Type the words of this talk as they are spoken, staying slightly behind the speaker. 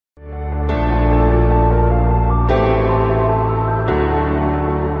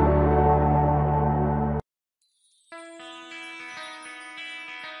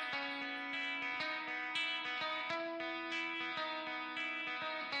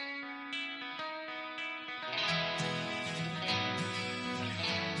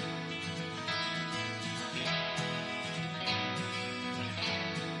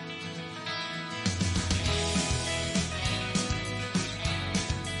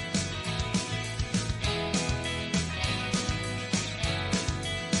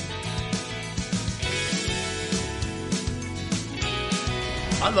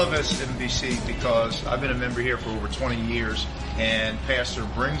I love SMBC because I've been a member here for over 20 years, and Pastor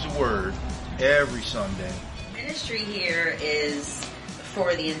brings a word every Sunday. Ministry here is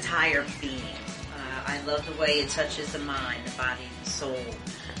for the entire being. I love the way it touches the mind, the body, and the soul.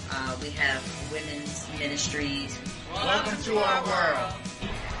 We have women's ministries. Welcome to our world.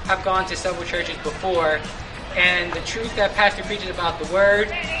 I've gone to several churches before, and the truth that Pastor preaches about the Word,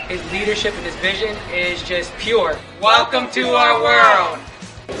 his leadership and his vision is just pure. Welcome to our world.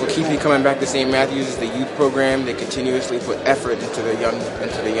 We'll keep you coming back to St. Matthew's is the youth program. They continuously put effort into the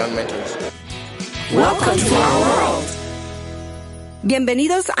young mentors. Welcome to our world.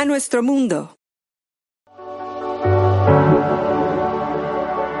 Bienvenidos a nuestro mundo.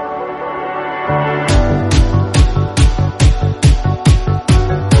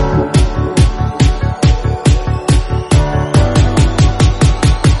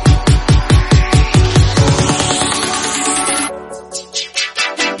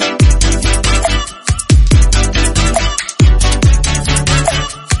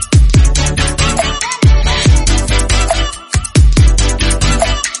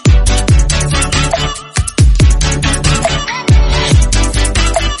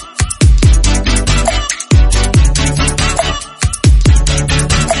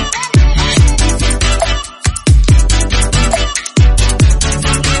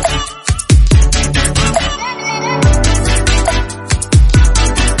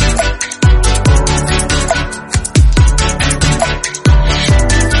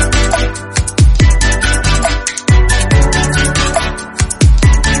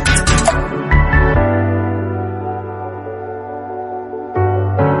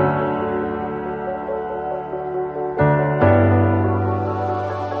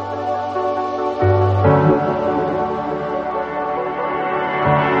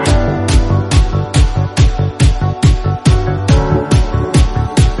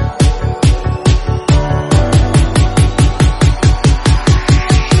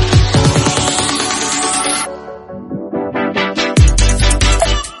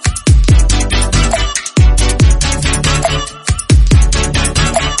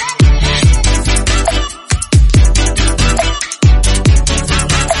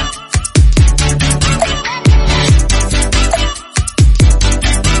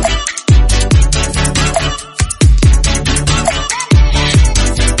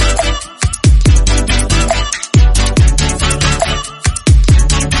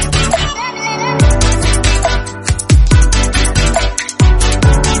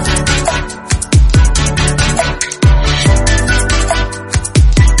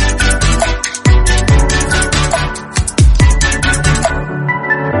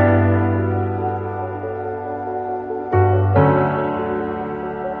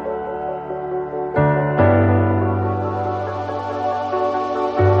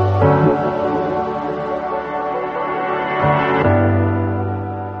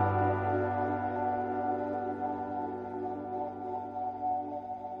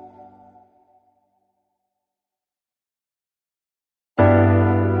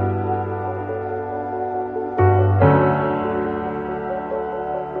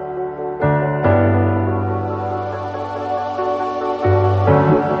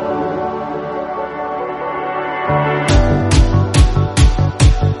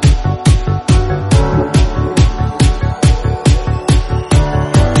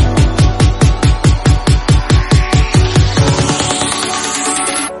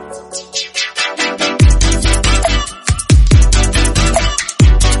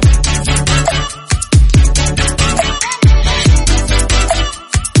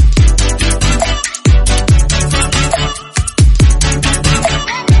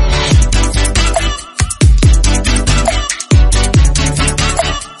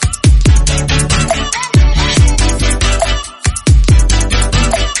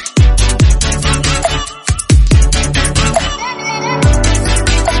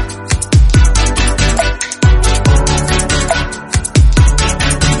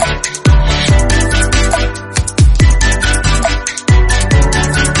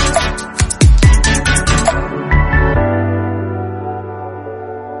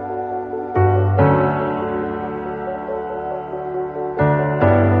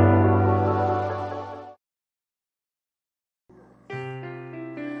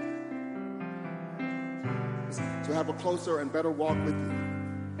 To have a closer and better walk with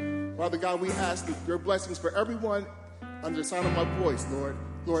you. Father God, we ask your blessings for everyone under the sound of my voice, Lord.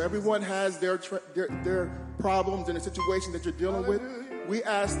 Lord, everyone has their problems and the situation that you're dealing with. We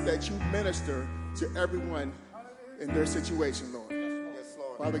ask that you minister to everyone in their situation, Lord. Yes,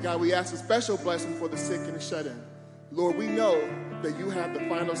 Lord. Father God, we ask a special blessing for the sick and the shut-in. Lord, we know that you have the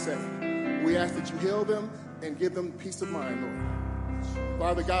final say. We ask that you heal them and give them peace of mind, Lord.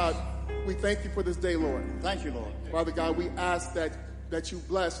 Father God, we thank you for this day, Lord. Thank you, Lord. Father God, we ask that you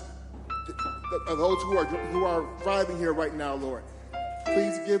bless those who are driving here right now, Lord.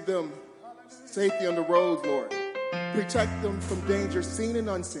 Please give them safety on the roads, Lord. Protect them from danger seen and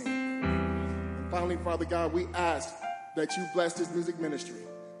unseen. And finally, Father God, we ask that you bless this music ministry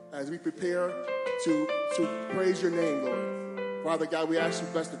as we prepare to praise your name, Lord. Father God, we ask you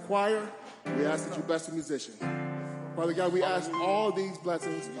to bless the choir. We ask that you bless the musicians. Father God, we ask all these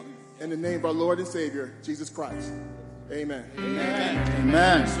blessings in the name of our Lord and Savior, Jesus Christ. Amen. Amen.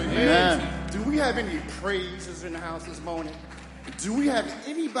 Amen. Amen. Do we have any praises in the house this morning? Do we have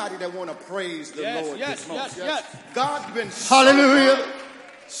anybody that want to praise the Lord this morning? Yes. God's been so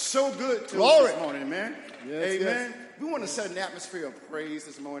good to us this morning, man. Yes, amen. Yes. We want to set an atmosphere of praise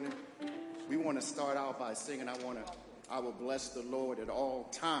this morning. We want to start out by singing, I will bless the Lord at all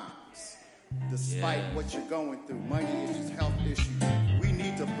times. Despite what you're going through, money issues, health issues, we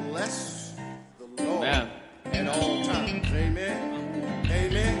need to bless the Lord at all times. Amen.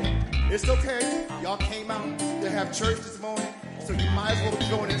 Amen. It's okay. Y'all came out to have church this morning, so you might as well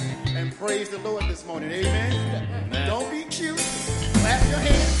join us and praise the Lord this morning. Amen. Don't be cute. Clap your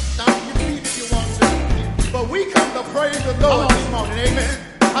hands. Stomp your feet if you want to. But we come to praise the Lord this morning. Amen.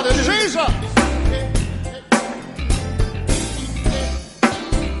 Hallelujah. Jesus.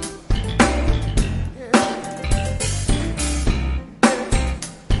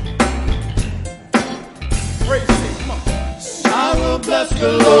 I will bless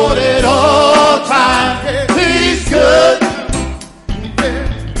the Lord at all times. He's good.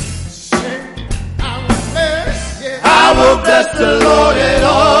 I will bless the Lord at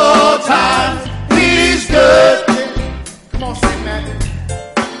all times. He's good. Come on, sing that.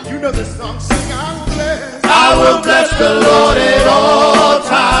 You know the song. Sing, I will bless the Lord at all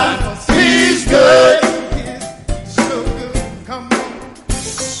times. He's good. So good. Come on.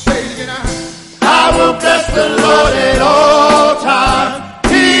 Say it again. I will bless the Lord at all times.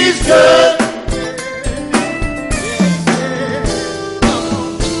 He's good.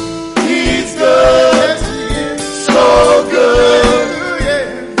 He's good. So good.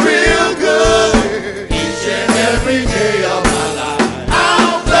 Real good. Each and every day of my life.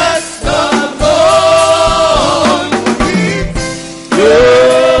 I'll bless the Lord. He's good.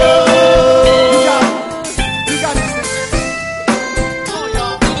 You got this. Come on,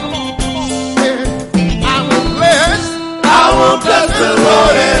 y'all. Come on. I will bless the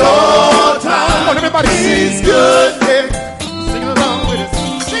Lord at all times. Come on, everybody. He's good. Sing along with us.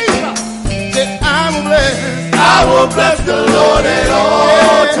 Jesus. I will bless the Lord at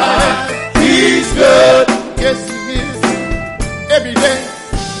all times. He's good. Yes, he is. Every day.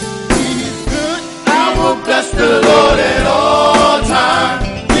 He's good. I will bless the Lord at all times.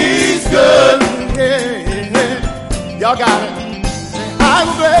 He's good. Yeah. Y'all got it.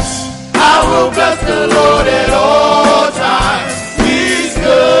 I will bless the Lord at all times. He's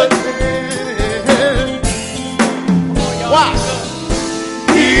good. Why?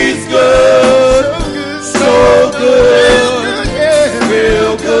 He's good. So good.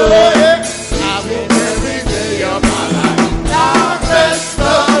 Real good. Every day of my life. I'll bless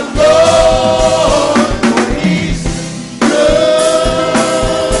the Lord. He's good.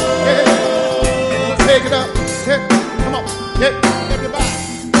 Take it up. Come on. Everybody.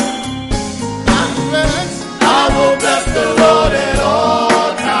 I will bless the Lord at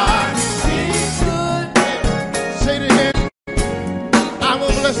all times. He's good. Say it again. I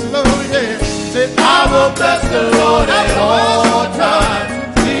will bless the Lord. Yeah. Say, I will bless the Lord at all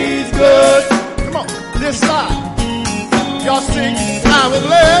times. He's good. Come on, this side. Y'all sing. I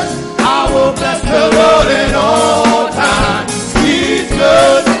will bless the Lord at all times. He's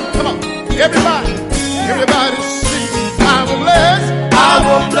good. Come on, everybody. Everybody sing. I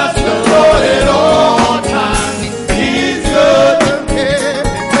will bless the Lord at all times. He's good.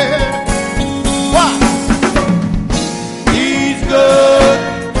 Why? He's good.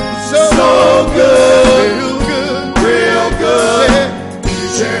 So good. Real good.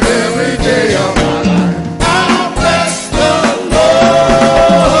 Each and every day of my life. I'll bless the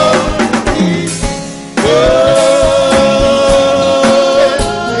Lord. He's good.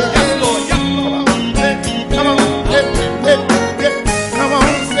 Yes, Lord. Come on. Come on.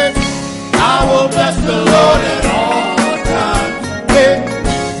 I will bless the Lord at all times.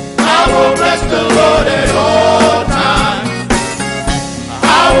 I will bless the Lord at all times. I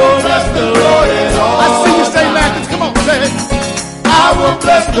will bless the Lord at all times. I see you say Matthews. Come on, say it. I will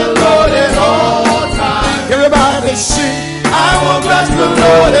bless the Lord at all times. Everybody sing. I will bless the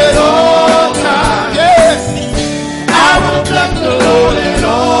Lord at all times. Yeah.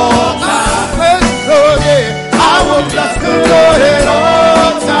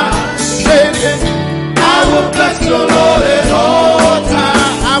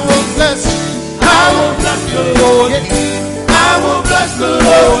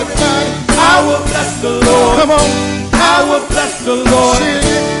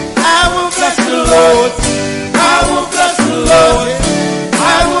 Lord. I will bless the Lord.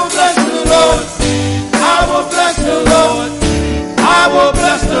 I will bless the Lord. I will bless the Lord. I will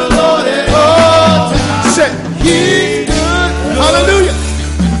bless the Lord at all times. Say, He good. Hallelujah.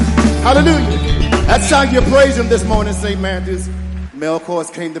 Hallelujah. That's how you praise Him this morning, St. Matthew's. Mel Course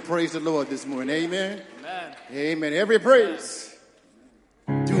came to praise the Lord this morning. Amen. Amen. Amen. Every praise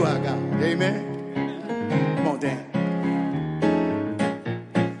to our God. Amen. Come on, Dan.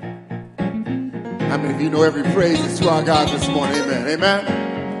 How many of you know every praise is to our God this morning? Amen.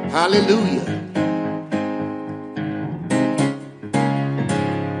 Amen. Hallelujah.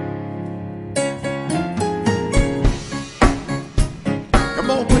 Come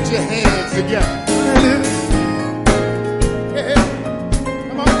on, put your hands together. Yeah.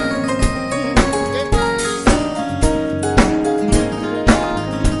 Come on.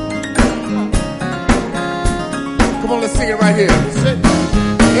 Come on, let's sing it right here.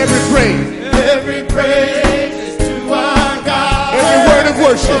 Every praise. Every praise is to our God. Every word of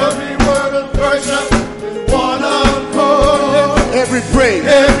worship. Every word of worship is one accord. Every praise.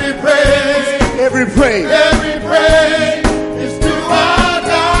 Every praise. Every praise. Every praise is to our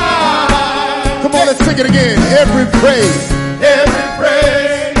God. Come on, let's sing it again. Every praise. Every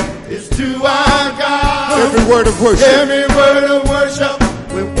praise is to our God. Every word of worship. Every word of worship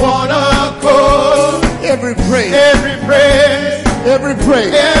with one accord. Every praise. Every praise. Every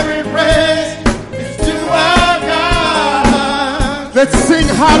praise. Every praise is to our God. Let's sing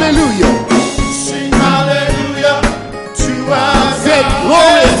hallelujah. Sing hallelujah to our Say God.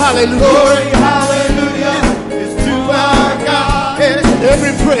 glory, hallelujah. Glory, hallelujah is to our God.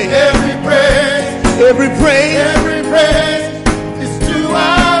 Every praise. Every praise. Every praise. Every praise is to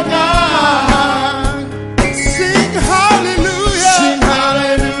our God. Sing hallelujah. Sing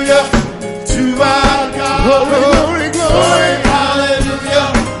hallelujah to our God. Glory, glory, glory. Hallelujah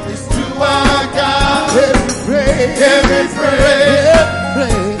is to our God. Every praise. Every praise.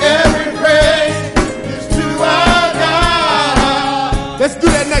 Praise. Every praise is to our God. Let's do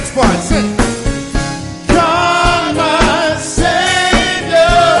that next part. Sing. God my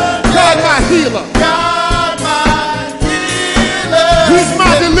Savior. God my healer. God my healer. He's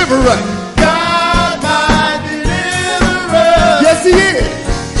my deliverer. God my deliverer. Yes, He is.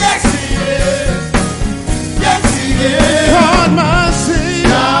 Yes, He is. Yes, He is. God my Savior.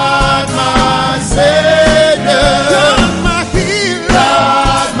 God my Savior. God my healer.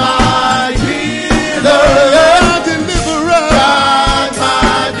 God my healer. My deliverer. God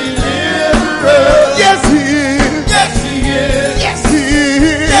my deliverer. Yes, He is. Yes, He is. Yes, He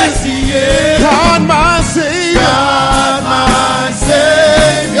is. Yes, He is. God my Savior. God my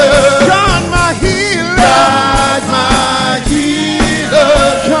Savior. God my healer. God my healer.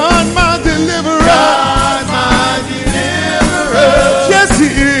 God my deliverer. God my deliverer. Yes, He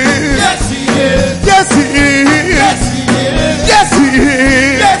is. Yes, He is. Yes, He is. Yes, He is. Yes, He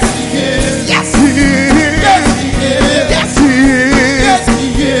is. Yes, He is. Yes, He is. Yes, He is. Yes, He is. Yes, He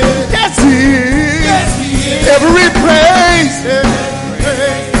is. Yes, He is. Yes, He is. Every praise. Every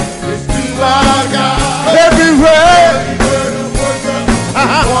praise is to our God. Every word. Every word of worship.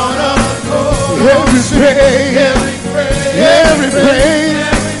 Uh-huh. One accord. Every praise. Every praise. Every praise.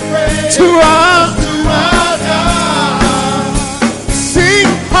 Every praise To our. to our God. Sing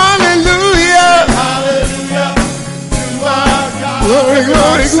hallelujah. Hallelujah to our God. Glory,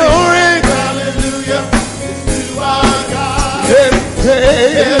 glory, glory. Hallelujah is to our God. Every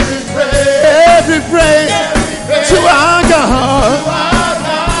praise. Every praise. Every praise. To our God.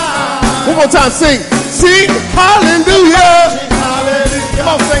 One more time, sing. Sing hallelujah. Hallelujah. Come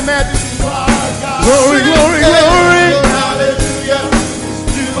on, St. Matthew. To our God. Glory, glory, glory. Hallelujah is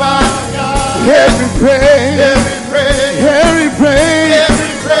to our God. Every praise. Every praise. Every praise. Every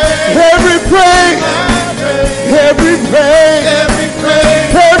praise. Every praise. Every praise. Every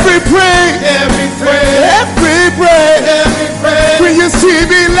praise. Every praise. Every praise. Every praise. Every praise. When you see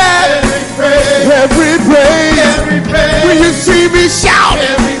me laugh. Every praise. Every praise. Every praise. When you see me shout.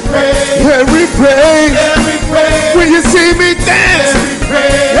 Every praise. Every praise. Every praise. When you see me dance. Every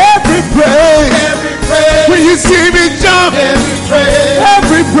praise. Every praise. Every praise. When you see me jump. Every praise.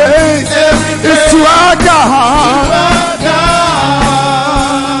 Every praise. Every Is praise. to our God. Our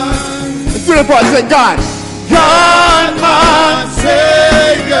God. Let's do the part. Say God. God my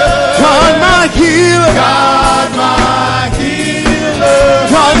Savior. God my healer. God my healer.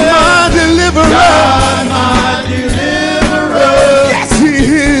 God my deliverer. God my deliverer. Yes, He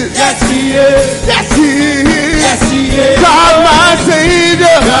is. Yes, He is. Yes, He is. Yes, He is. God my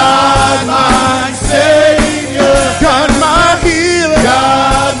Savior. God my Savior. God my healer.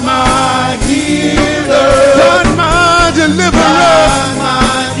 God my healer. God my deliverer. God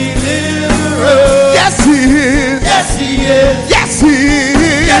my deliverer.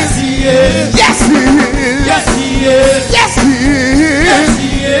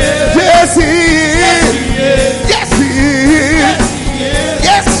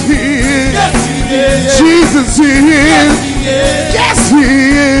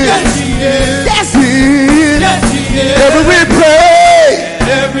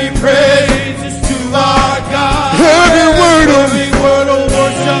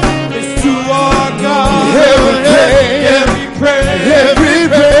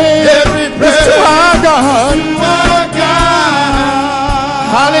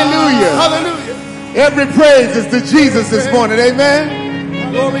 praises to Jesus this morning.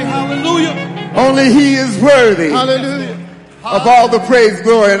 Amen. Glory, hallelujah. Only he is worthy Hallelujah. of all the praise,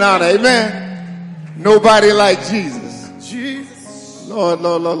 glory, and honor. Amen. Nobody like Jesus. Jesus. Lord,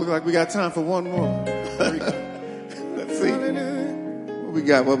 look like we got time for one more. Let's see.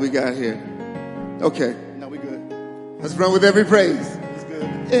 What we got here? Okay. No, we good. Let's run with every praise. It's good.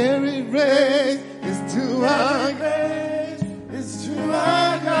 Every praise is to our God. It's to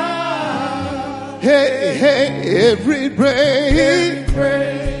our God. Hey, every praise.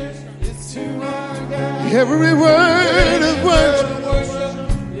 It's to our God. Every word of worship.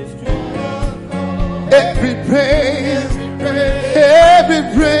 Every praise. Every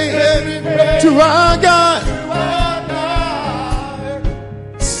praise to our God.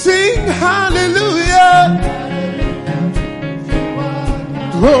 Sing hallelujah.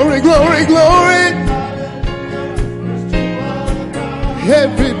 Glory, glory, glory.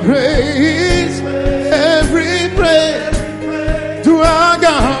 Every praise to our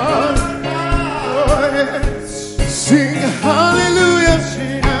God. Sing hallelujah.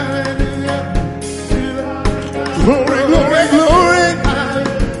 Glory, glory, glory.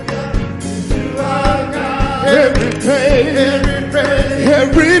 Every praise,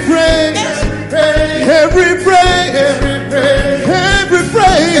 every praise, every praise,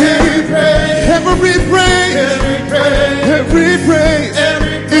 every praise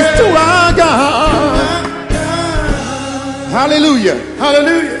is to our God. Hallelujah.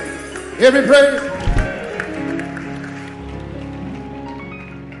 Hallelujah. Every praise.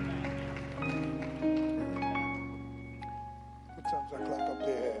 What time's that clock up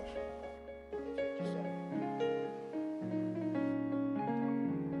there?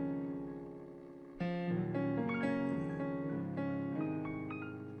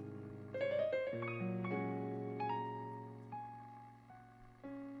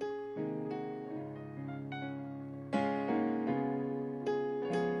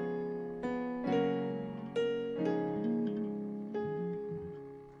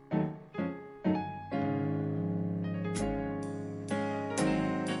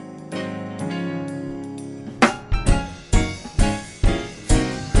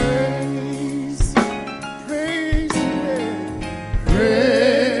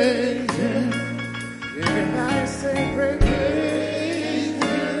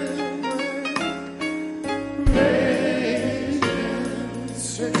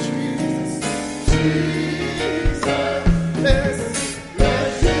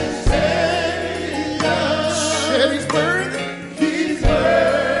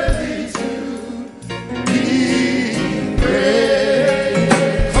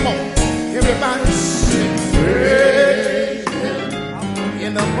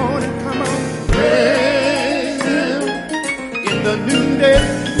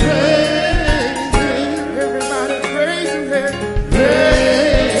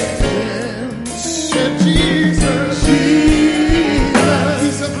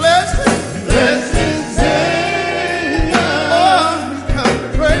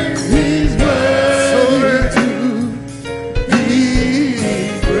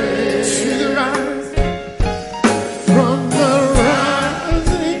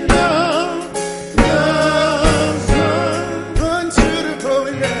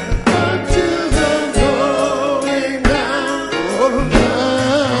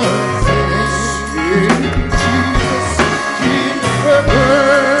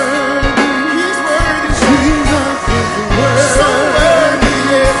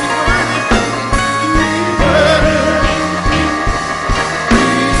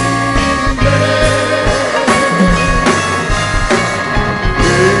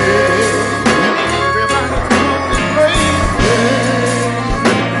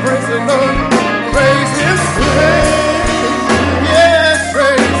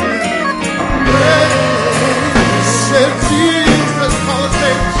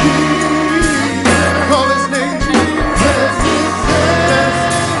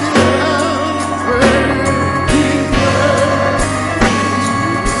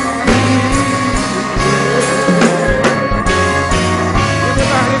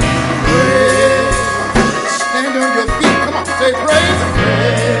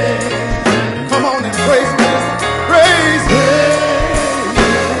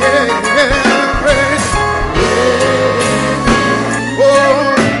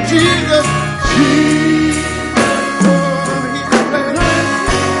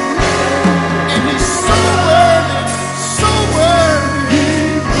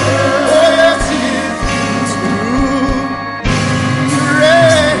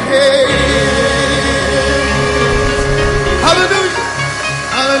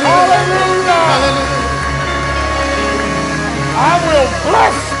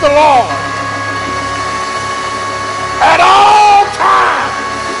 Lord at all times.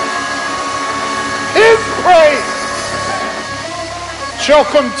 His praise shall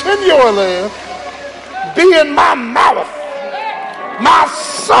continually be in my mouth. My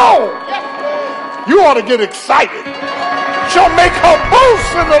soul, you ought to get excited, shall make her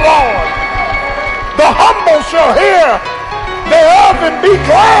boast in the Lord. The humble shall hear thereof and be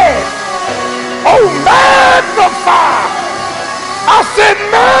glad. Oh, magnify. I said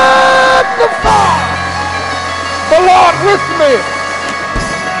magnify the Lord with me,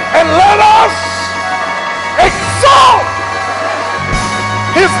 and let us exalt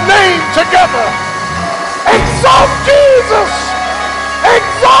his name together. Exalt Jesus.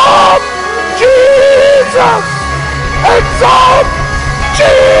 Exalt Jesus. Exalt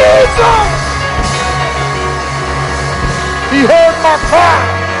Jesus. He heard my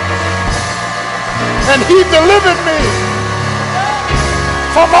cry and he delivered me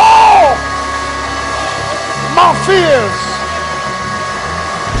from all my fears.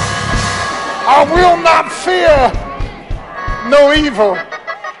 I will not fear no evil,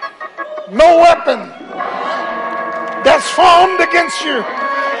 no weapon that's formed against you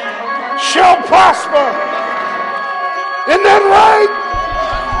shall prosper. Isn't that right?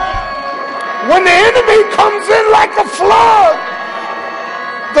 When the enemy comes in like a flood,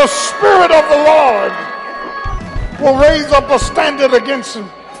 the Spirit of the Lord will raise up a standard against him.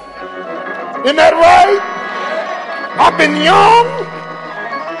 Isn't that right? I've been young,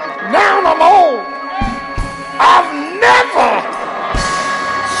 now I'm old. I've never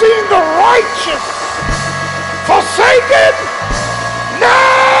seen the righteous forsaken,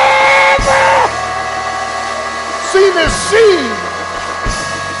 never seen his seed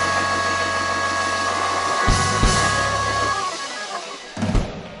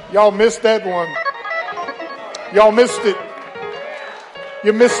Y'all missed that one. Y'all missed it.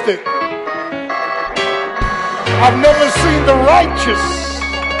 You missed it. I've never seen the righteous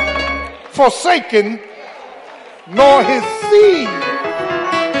forsaken, nor his seed.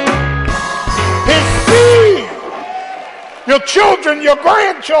 His seed. Your children, your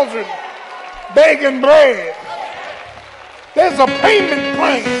grandchildren, begging bread. There's a payment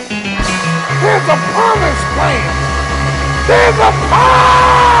plan. There's a promise plan. There's a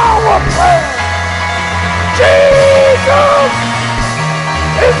power plan. Jesus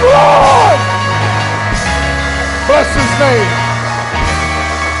is Lord. Bless his name.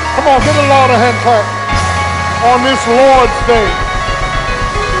 Come on, give the Lord a hand clap on this Lord's Day.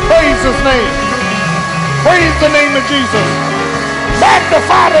 Praise his name. Praise the name of Jesus.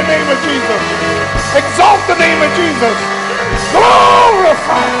 Magnify the name of Jesus. Exalt the name of Jesus.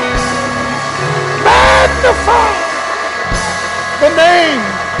 Glorify. Magnify the name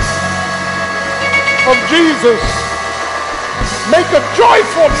of Jesus. Make a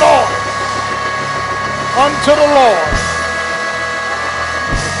joyful noise unto the Lord.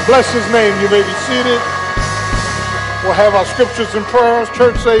 Bless his name. You may be seated. We'll have our scriptures and prayers.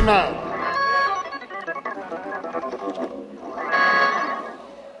 Church, say amen.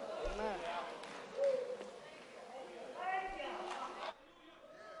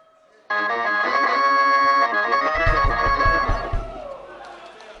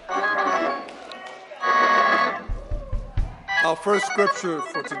 Our first scripture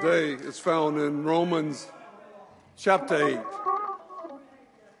for today is found in Romans chapter 8,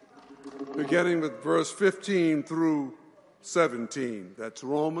 beginning with verse 15 through 17. That's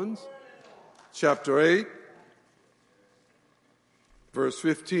Romans chapter 8, verse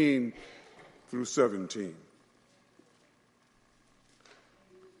 15 through 17.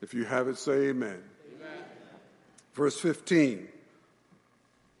 If you have it, say amen. Amen. Verse 15.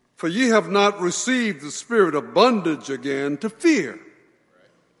 For ye have not received the spirit of bondage again to fear,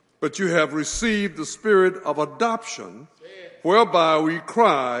 but you have received the spirit of adoption, whereby we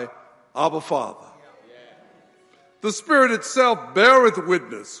cry, Abba, Father. The Spirit itself beareth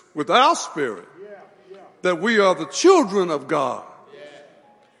witness with our spirit that we are the children of God.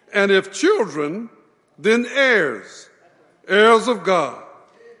 And if children, then heirs, heirs of God,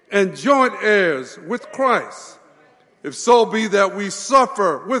 and joint heirs with Christ. If so be that we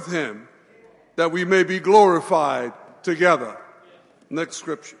suffer with him, that we may be glorified together. Next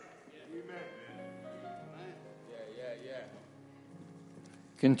scripture.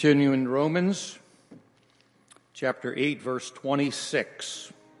 Continuing Romans chapter 8, verse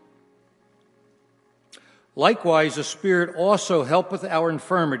 26. Likewise, the Spirit also helpeth our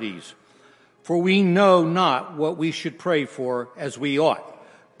infirmities, for we know not what we should pray for as we ought.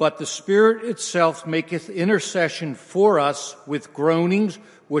 But the Spirit itself maketh intercession for us with groanings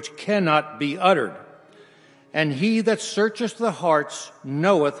which cannot be uttered. And he that searcheth the hearts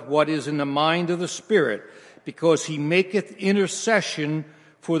knoweth what is in the mind of the Spirit, because he maketh intercession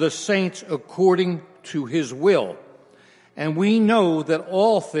for the saints according to his will. And we know that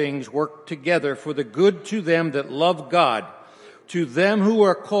all things work together for the good to them that love God, to them who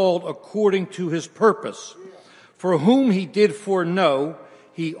are called according to his purpose. For whom he did foreknow,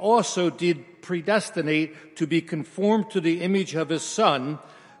 he also did predestinate to be conformed to the image of his Son,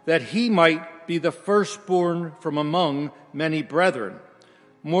 that he might be the firstborn from among many brethren.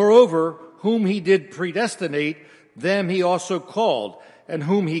 Moreover, whom he did predestinate, them he also called, and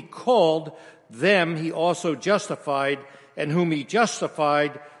whom he called, them he also justified, and whom he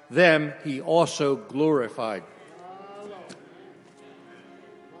justified, them he also glorified.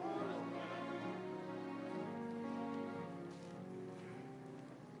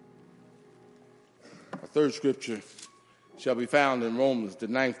 Our third scripture shall be found in Romans, the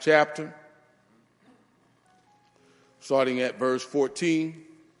 9th chapter, starting at verse 14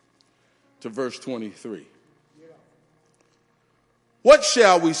 to verse 23. What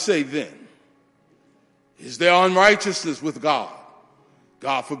shall we say then? Is there unrighteousness with God?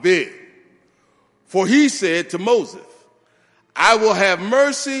 God forbid. For he said to Moses, I will have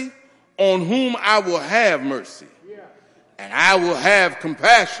mercy on whom I will have mercy, and I will have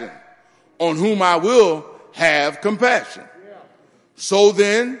compassion on whom I will have compassion. So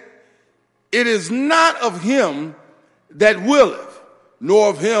then, it is not of him that willeth, nor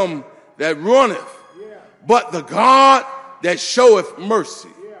of him that runneth, but the God that showeth mercy.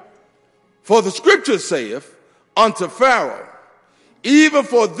 For the scripture saith unto Pharaoh, even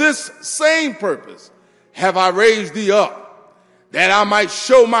for this same purpose have I raised thee up, that I might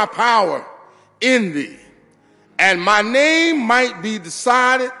show my power in thee, and my name might be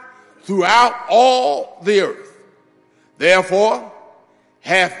decided throughout all the earth. Therefore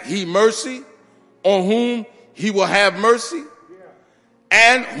hath he mercy on whom he will have mercy,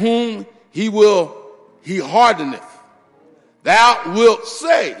 and whom he hardeneth. Thou wilt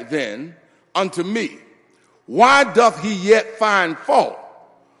say then unto me, why doth he yet find fault?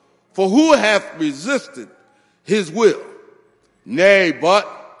 For who hath resisted his will? Nay, but,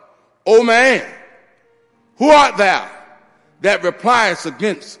 O man, who art thou that repliest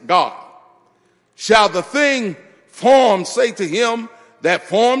against God? Shall the thing formed say to him that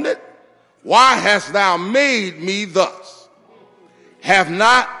formed it, why hast thou made me thus? Have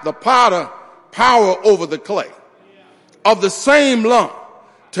not the potter power over the clay, of the same lump,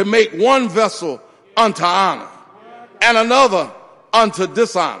 to make one vessel unto honor, and another unto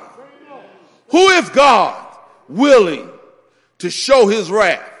dishonor? Who is God willing to show his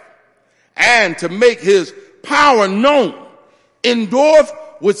wrath, and to make his power known, endureth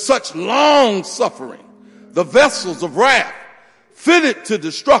with such long suffering the vessels of wrath fitted to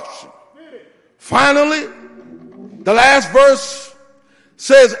destruction? Finally, the last verse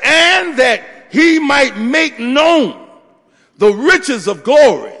says, and that he might make known the riches of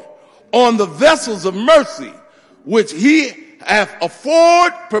glory on the vessels of mercy, which he hath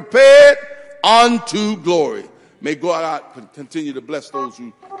afore prepared unto glory. May God continue to bless those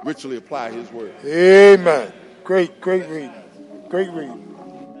who richly apply his word. Amen. Great reading. Great reading.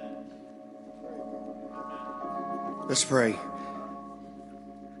 Let's pray.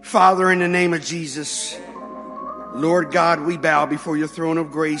 Father, in the name of Jesus, Lord God, we bow before your throne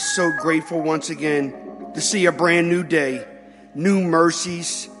of grace, so grateful once again to see a brand new day, new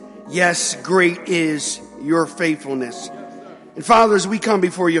mercies. Yes, great is your faithfulness. And Father, as we come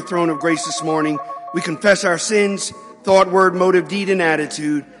before your throne of grace this morning, we confess our sins, thought, word, motive, deed, and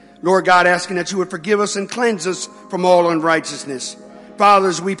attitude. Lord God, asking that you would forgive us and cleanse us from all unrighteousness. Father,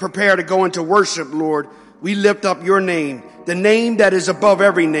 as we prepare to go into worship, Lord, we lift up your name, the name that is above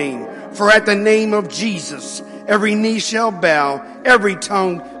every name. For at the name of Jesus, every knee shall bow, every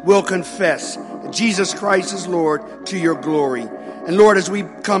tongue will confess that Jesus Christ is Lord, to your glory. And Lord, as we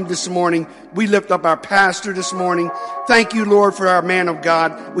come this morning, we lift up our pastor this morning. Thank you, Lord, for our man of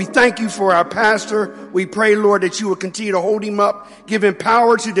God. We thank you for our pastor. We pray, Lord, that you will continue to hold him up, give him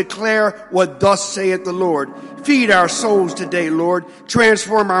power to declare what thus saith the Lord. Feed our souls today, Lord.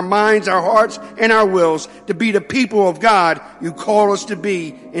 Transform our minds, our hearts, and our wills to be the people of God you call us to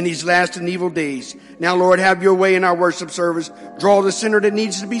be in these last and evil days. Now, Lord, have your way in our worship service. Draw the sinner that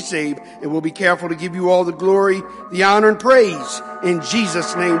needs to be saved, and we'll be careful to give you all the glory, the honor, and praise. In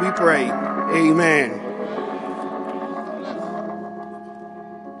Jesus' name we pray. Amen.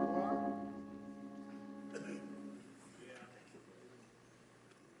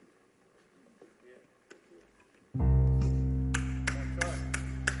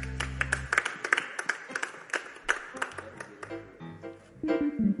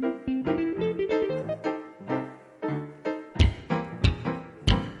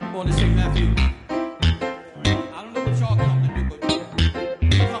 want to sing Matthew. I don't know what y'all come to do, but we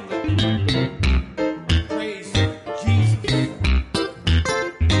come to praise Jesus.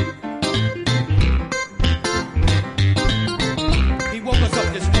 He woke us up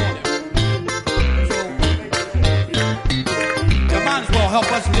this morning. So, you might as well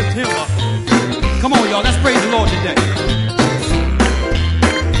help us lift him up. Come on, y'all. Let's praise the Lord today.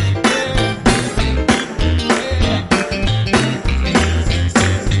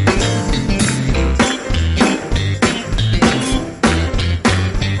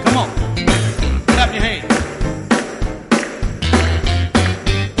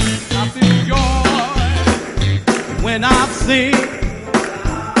 When I sing,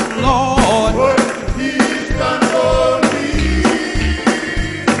 Lord, what He's done for me.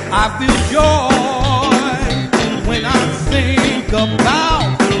 I feel joy when I think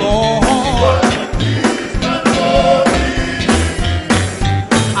about the Lord. What He's done for me.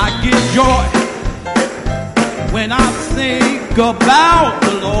 I get joy when I think about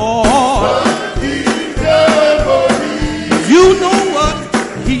the Lord. What He's done for me. You know what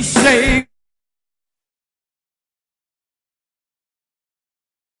He saved.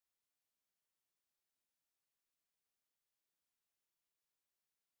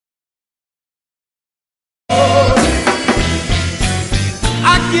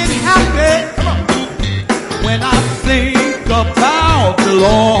 When I think about the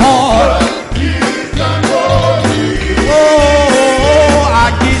Lord, oh, I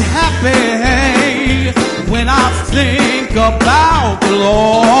get happy when I think about the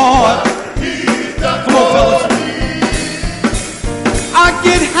Lord. Come on, fellas. I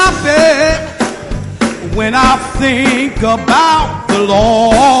get happy when I think about the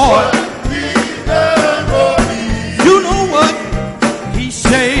Lord. You know what? He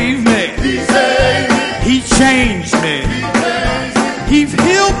saved me. He changed me. He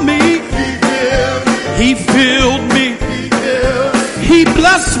healed me. He filled me. He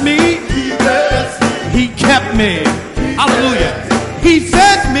blessed me. He kept me. Hallelujah. He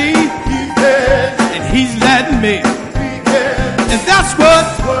fed me. And He's led me. And that's what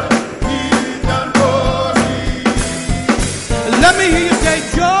He's done for me. Let me hear you say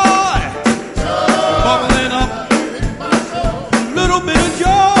joy. Bubbling up. A little bit of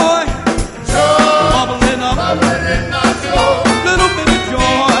joy. Bubbling up, little bit of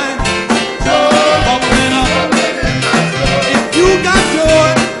joy, bubbling up. If you got joy,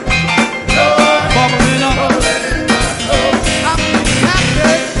 bubbling up, I'm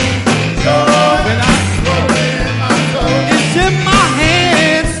happy when it's in my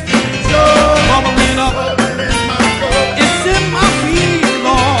hands, bubbling up. It's in my feet,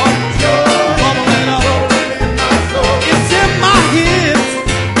 Lord, bubbling up. It's in my hips,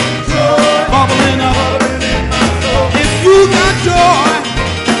 bubbling up. If you got joy,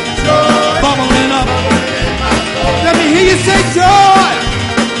 bubbling up. Let me hear you say joy,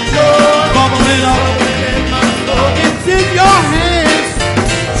 bubbling up. It's in your hands,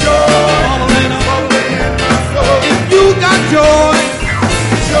 bubbling up. If you got joy,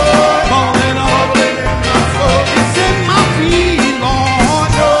 bubbling up. It's in my feet,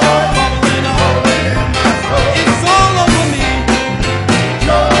 Lord, bubbling up. It's all over me,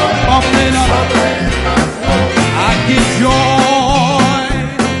 bubbling up. I get joy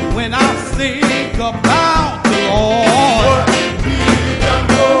when I think about the Lord.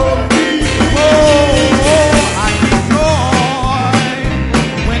 Oh, I get joy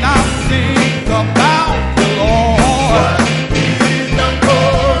when I think about the Lord.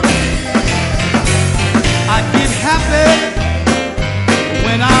 I get happy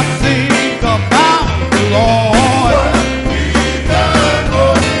when I think about the Lord.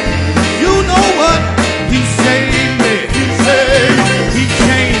 You know what? He saved me. He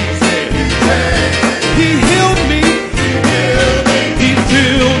changed me. He healed me. He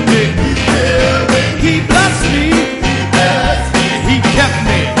filled me. He blessed me. He kept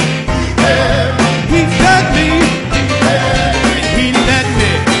me. He fed me. He led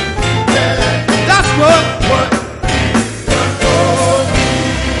me. That's what He's done for me.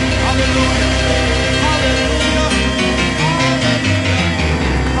 Hallelujah. Hallelujah.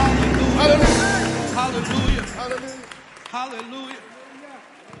 Hallelujah. Hallelujah.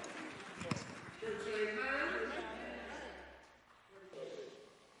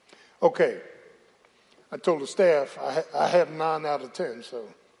 Okay. I told the staff I have 9 out of 10. So,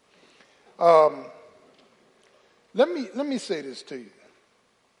 let me say this to you.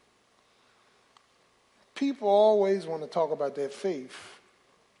 People always want to talk about their faith,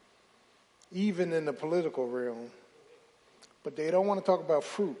 even in the political realm, but they don't want to talk about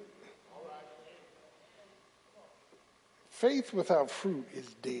fruit. Faith without fruit is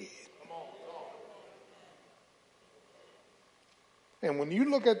dead. And when you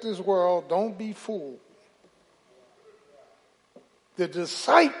look at this world, don't be fooled. The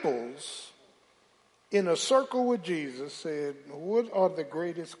disciples in a circle with Jesus said, what are the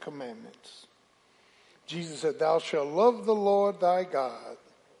greatest commandments? Jesus said, thou shalt love the Lord thy God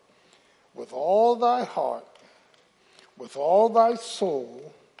with all thy heart, with all thy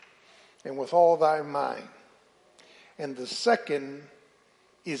soul, and with all thy mind. And the second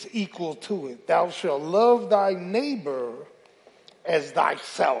is equal to it. Thou shalt love thy neighbor as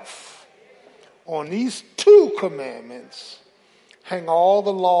thyself. On these two commandments hang all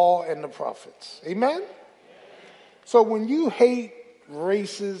the law and the prophets. Amen? So when you hate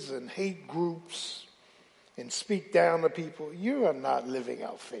races and hate groups and speak down to people, you are not living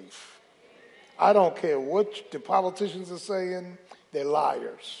out faith. I don't care what the politicians are saying, they're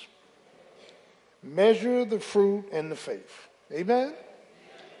liars. Measure the fruit and the faith. Amen?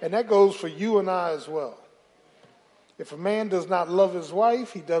 And that goes for you and I as well. If a man does not love his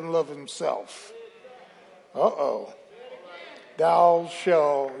wife, he doesn't love himself. Uh-oh. Thou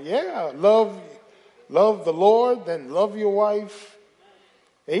shalt, love the Lord, then love your wife.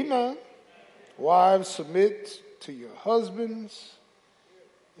 Amen. Wives, submit to your husbands.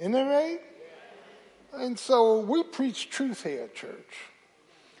 Isn't that right? And so we preach truth here at church.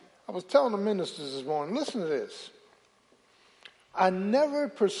 I was telling the ministers this morning, listen to this. I never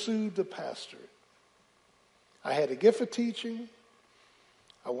pursued the pastorate. I had a gift for teaching.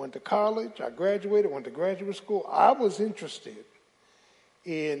 I went to college. I graduated, went to graduate school. I was interested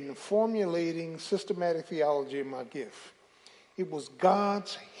in formulating systematic theology in my gift. It was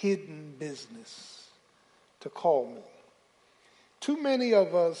God's hidden business to call me. Too many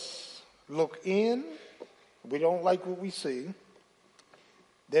of us look in. We don't like what we see.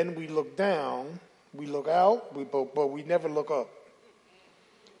 Then we look down. We look out, but we never look up.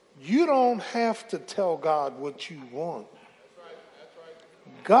 You don't have to tell God what you want.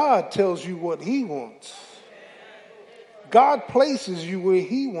 God tells you what he wants. God places you where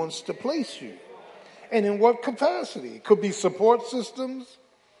he wants to place you. And in what capacity? It could be support systems.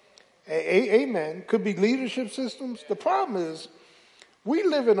 Amen. Could be leadership systems. The problem is we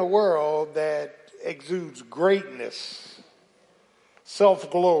live in a world that exudes greatness,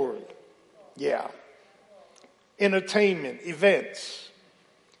 self-glory. Yeah. Entertainment, events.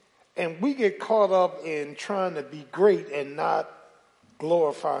 And we get caught up in trying to be great and not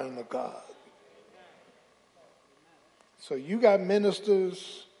glorifying the God. So you got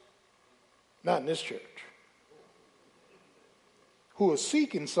ministers, not in this church, who are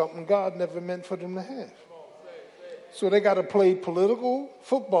seeking something God never meant for them to have. So they got to play political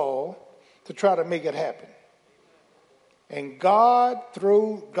football to try to make it happen. And God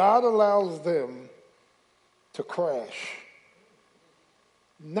allows them to crash.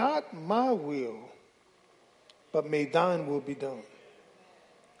 Not my will, but may thine will be done.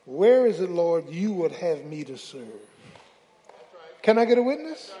 Where is it, Lord, you would have me to serve? Can I get a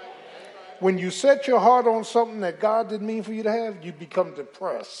witness? When you set your heart on something that God didn't mean for you to have, you become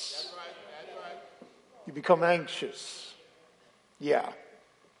depressed. You become anxious. Yeah.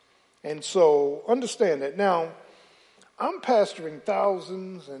 And so understand that. Now, I'm pastoring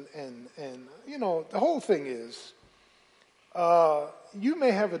thousands and you know, the whole thing is, you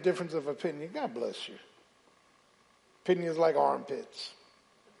may have a difference of opinion. God bless you. Opinions like armpits.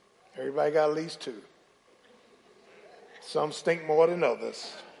 Everybody got at least two. Some stink more than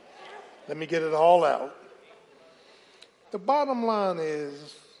others. Let me get it all out. The bottom line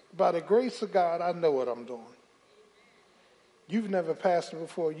is, by the grace of God, I know what I'm doing. You've never pastored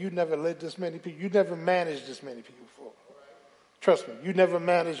before. You never led this many people. You never managed this many people before. Trust me, you never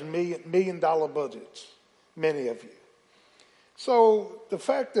managed million-dollar budgets, many of you. So the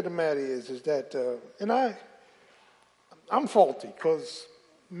fact of the matter is that, and I'm faulty because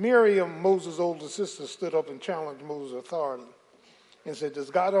Miriam, Moses' older sister, stood up and challenged Moses' authority and said, does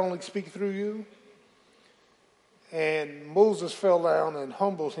God only speak through you? And Moses fell down and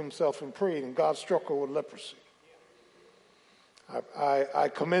humbled himself and prayed, and God struck her with leprosy. I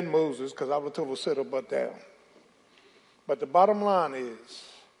commend Moses because I was told to sit her butt down. But the bottom line is,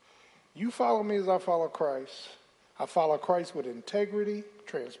 you follow me as I follow Christ. I follow Christ with integrity,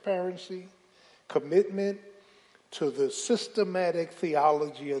 transparency, commitment to the systematic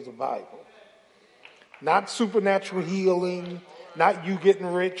theology of the Bible. Not supernatural healing, not you getting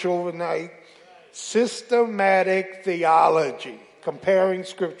rich overnight. Systematic theology, comparing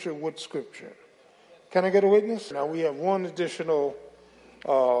Scripture with Scripture. Can I get a witness? Now we have one additional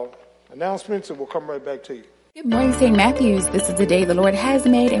announcement, and we'll come right back to you. Good morning, St. Matthews. This is the day the Lord has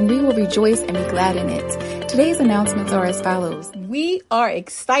made, and we will rejoice and be glad in it. Today's announcements are as follows. We are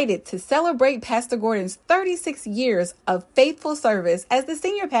excited to celebrate Pastor Gordon's 36 years of faithful service as the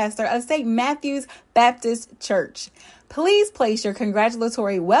senior pastor of St. Matthew's Baptist Church. Please place your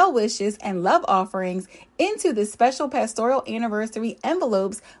congratulatory well wishes and love offerings into the special pastoral anniversary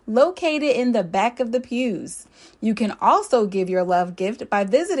envelopes located in the back of the pews. You can also give your love gift by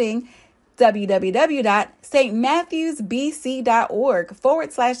visiting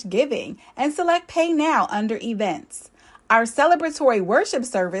www.stmatthewsbc.org/giving and select Pay Now under Events. Our celebratory worship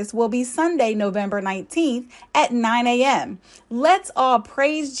service will be Sunday, November 19th at 9 a.m. Let's all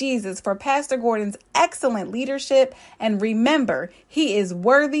praise Jesus for Pastor Gordon's excellent leadership, and remember, he is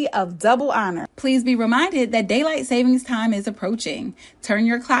worthy of double honor. Please be reminded that daylight savings time is approaching. Turn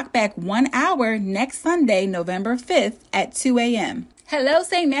your clock back 1 hour next Sunday, November 5th at 2 a.m. Hello,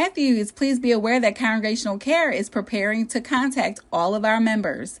 St. Matthews. Please be aware that Congregational Care is preparing to contact all of our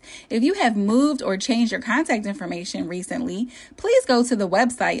members. If you have moved or changed your contact information recently, please go to the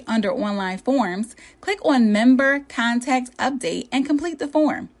website under online forms, click on Member Contact Update, and complete the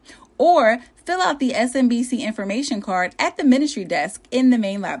form. Or fill out the SMBC information card at the ministry desk in the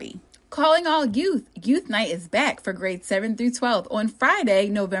main lobby. Calling all youth. Youth Night is back for grades 7 through 12 on Friday,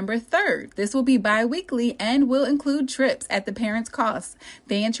 November 3rd. This will be bi-weekly and will include trips at the parents' cost.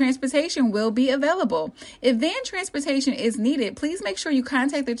 Van transportation will be available. If van transportation is needed, please make sure you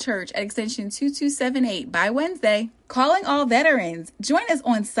contact the church at extension 2278 by Wednesday. Calling all veterans. Join us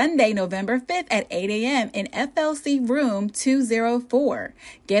on Sunday, November 5th at 8 a.m. in FLC Room 204.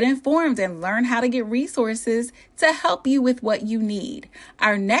 Get informed and learn how to get resources to help you with what you need.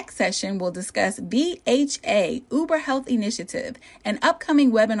 Our next session will discuss VHA, Uber Health Initiative, an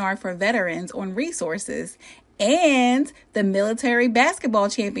upcoming webinar for veterans on resources, and the Military Basketball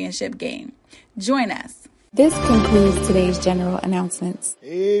Championship game. Join us. This concludes today's general announcements.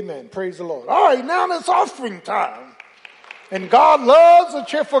 Amen. Praise the Lord. All right, now it's offering time. And God loves a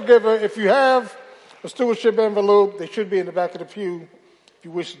cheerful giver. If you have a stewardship envelope, they should be in the back of the pew. If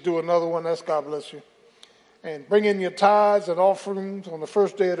you wish to do another one, that's God bless you. And bring in your tithes and offerings on the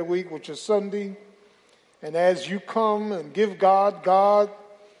first day of the week, which is Sunday. And as you come and give God, God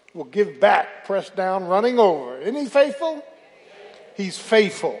will give back, pressed down, running over. Isn't he faithful? He's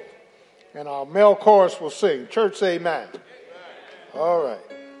faithful. And our male chorus will sing. Church, say amen. All right.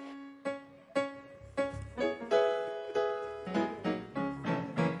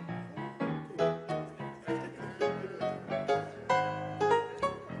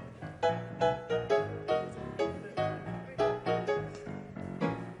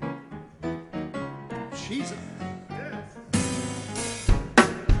 Jesus.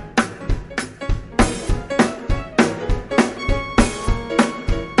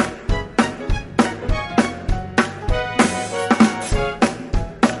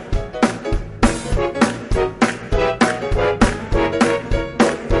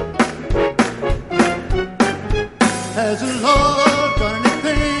 Has the Lord done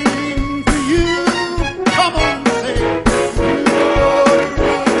anything for you? Come on, say it.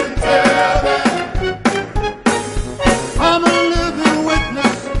 I'm a living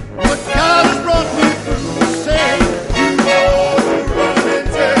witness what God has brought me through. Say, you ought to run and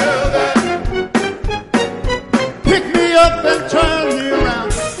tell that. Pick me up and turn me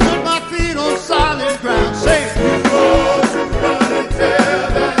around. Put my feet on solid ground. Say, you ought to run and tell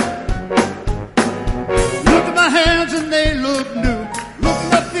that. Look at my hands and they look new. Look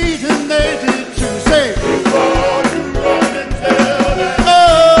at my feet and they did too. Say, you ought to run and tell that. Oh,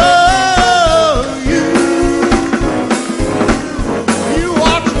 you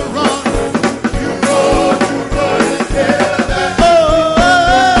ought to run. You ought to run and tell that. Oh,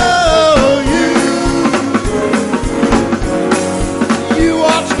 you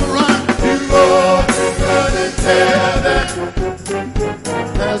ought to run. You ought to run and tell that.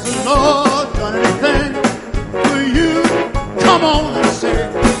 Has the Lord done anything for you? Come on and say,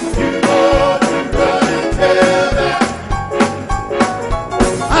 you ought to run and tell that.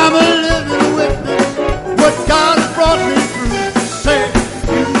 I'm a living witness what God has brought me through. Say,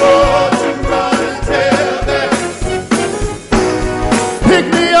 you ought to run and tell that. Pick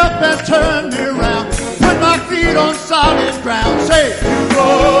me up and turn me around. Put my feet on solid ground. Say, you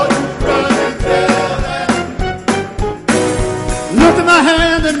ought to run and tell that. Look at my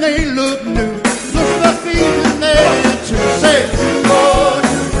hand and they look new. Look at my feet and they too. Say, you ought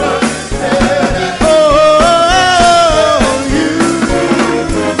to run and tell that. Oh,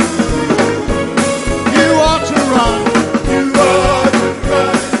 you ought to run. You ought to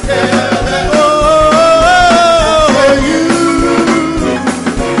run and tell that. Oh,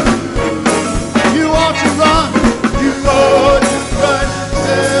 you ought to run.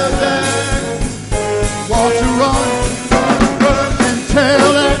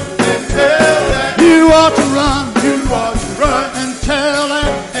 that, and tell that. You ought to run, you ought to run, and tell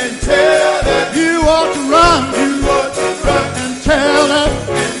that, and tell that. You ought to run, you ought to run, and tell that,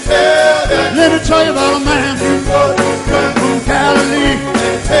 and tell that. Let me tell you about a man who ought to run from Galilee,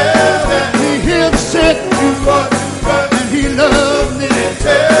 and tell that. He healed the sick, you ought to run, and he loved me, and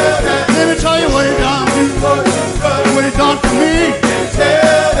tell that. Let me tell you what he done, you ought to run, what he done for me, and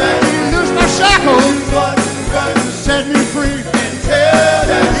tell that. He loosed my shackles, you ought to run, set me free, and tell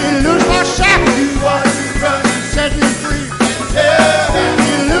that. He loosed my shackles, you ought to run, set me free, and tell that.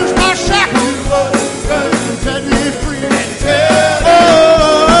 He loosed my shackles, you ought to run, set me free, and tell that.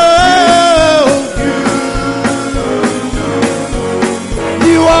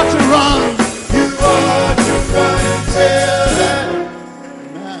 You ought to run, you ought to run, and tell that.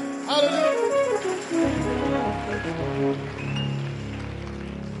 Amen. Hallelujah.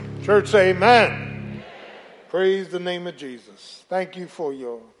 Church, say amen. Praise the name of Jesus. Thank you for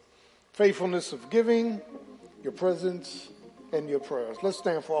your faithfulness of giving, your presence, and your prayers. Let's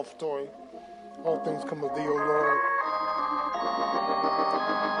stand for offertory. All things come of thee, O Lord.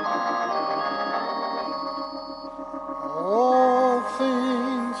 All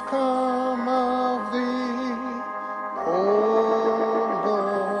things come of thee, O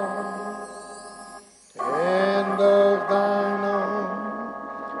Lord, and of thine own,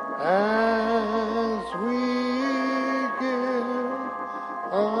 as we give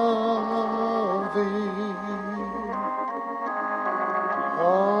of thee.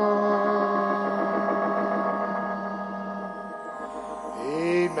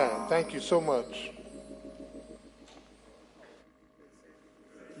 Amen. Thank you so much.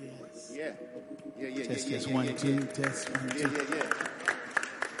 Test 1, 2, test 1, 2.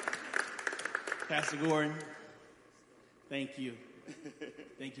 Pastor Gordon, thank you.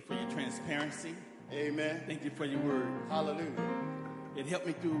 Thank you for your transparency. Amen. Thank you for your word. Hallelujah. It helped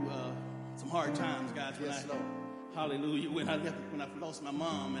me through some hard times, guys. Yes, Lord. Hallelujah. When I lost my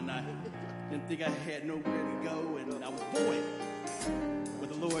mom and I didn't think I had nowhere to go and I was void. But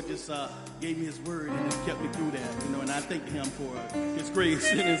the Lord just gave me his word and it kept me through that, you know, and I thank him for his grace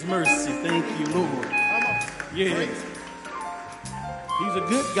and his mercy. Thank you, Lord. Yeah. He's a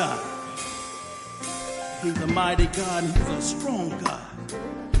good God. He's a mighty God and he's a strong God.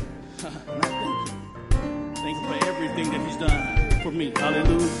 And I thank you. Thank you for everything that he's done for me.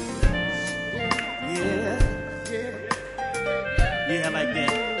 Hallelujah. Yeah. Yeah, I like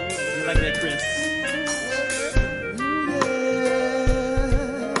that. You like that, Chris?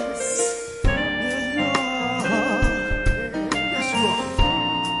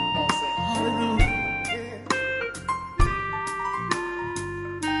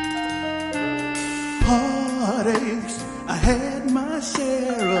 Heartaches, I had my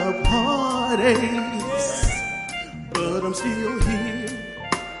share of heartaches, but I'm still here.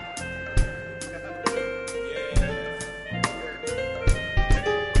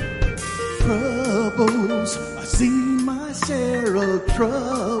 Troubles, I seen my share of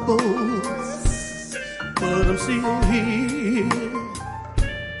troubles, but I'm still here.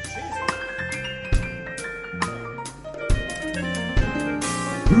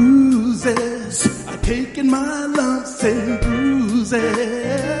 Bruises, I've taken my lumps and bruises,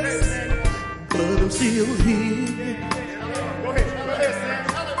 but I'm still here.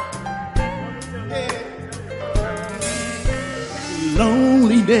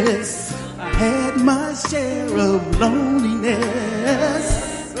 Loneliness, I had my share of loneliness,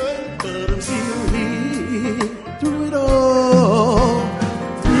 but I'm still here through it all.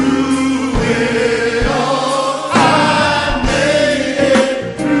 Through it all, I made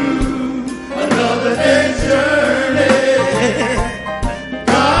it through another day's journey.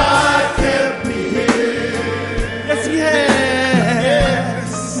 God kept me here. Yes, He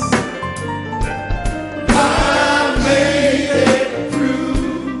has. I made it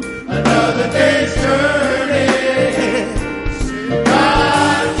through another day's journey.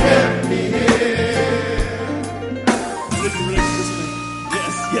 God kept me here. Listen.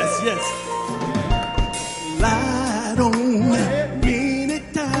 Yes. Lied on. Many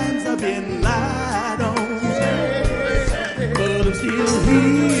times I've been lied on. But I'm still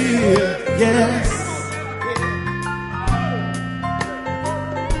here. Yes.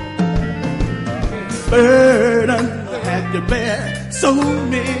 Burden I had to bear. So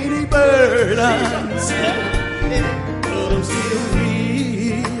many burdens. But I'm still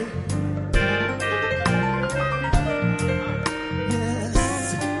here.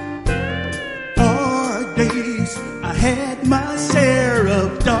 Dark days, I had my share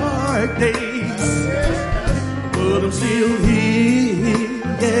of dark days, but I'm still here,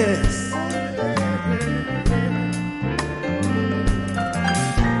 yes.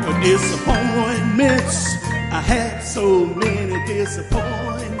 disappointments. I had so many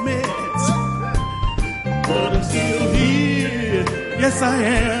disappointments, but I'm still here. Yes, I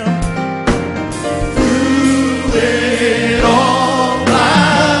am. Through it all,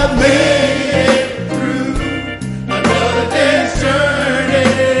 I made it through another day's journey.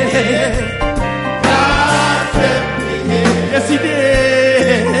 God kept me here. Yes, He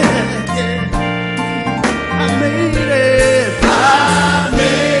did. I made it. I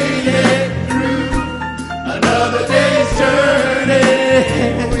made it through another day's journey.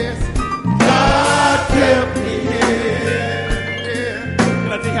 God kept me here.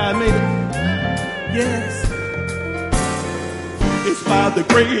 Can I tell you how I made it? Yes. It's by the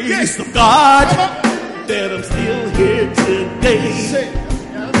grace of God that I'm still here today.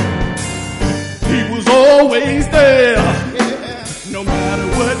 He was always there, no matter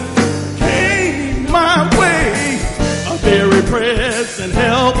what came my way. A very present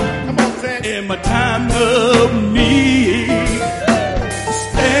help in my time of need.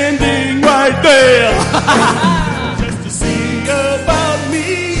 Standing right there just to see about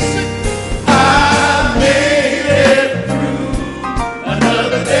me. I made it through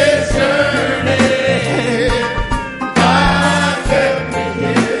another day's journey. God kept me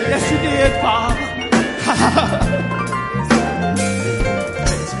here. Yes, He did, Father.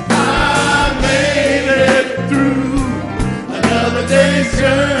 I made it through another day's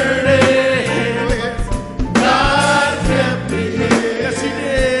journey. God kept me here. Yes, He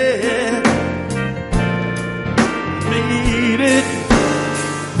did. Made it.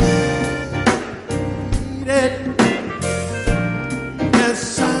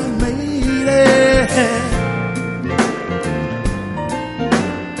 Yes, I made it.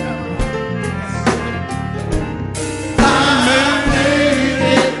 I made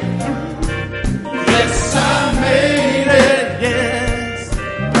it. Yes, I made it. Yes,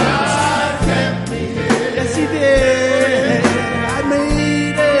 God kept me here. Yes, He did. I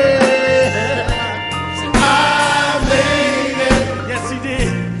made it. I made it. Yes, He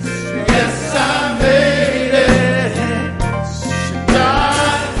did. Yes, I made it.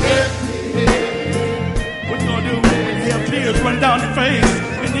 God kept me here. What you gonna do when you have tears run down your face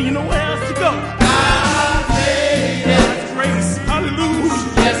and then you know where else to go? I made it. God's grace. Hallelujah.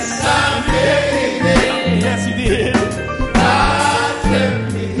 Yes, I made it. Yes, He did. God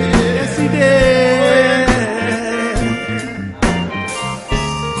kept me here. Yes, He did.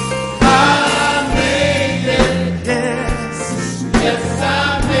 I made it. Yes. Yes, I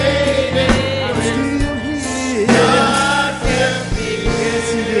made it. I'm still here. God kept me here. Yes,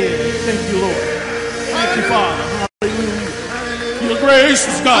 He did. Thank you, Lord. Thank you, Father. Hallelujah. Your grace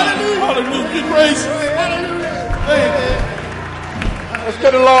is God. Hallelujah. Your grace. Thank you. Let's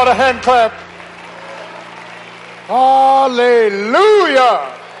give the Lord a hand clap. Hallelujah.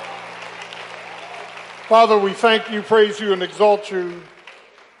 Father, we thank you, praise you, and exalt you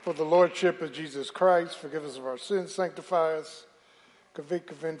for the Lordship of Jesus Christ. Forgive us of our sins, sanctify us, convict,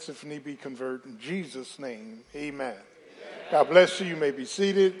 convince, if need be, convert. In Jesus' name, amen. God bless you. You may be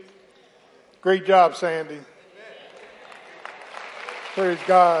seated. Great job, Sandy. Praise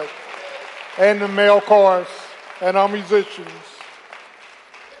God. And the male chorus and our musicians.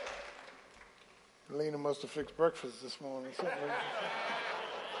 Lena must have fixed breakfast this morning.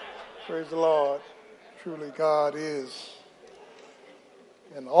 Praise the Lord. Truly, God is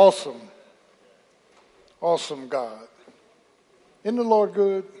an awesome, awesome God. Isn't the Lord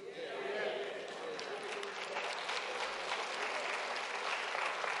good?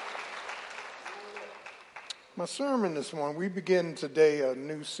 My sermon this morning, we begin today a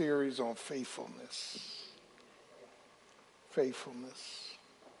new series on faithfulness. Faithfulness.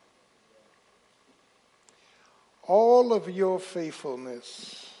 All of your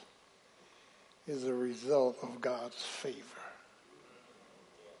faithfulness is a result of God's favor.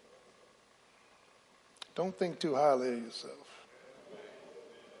 Don't think too highly of yourself.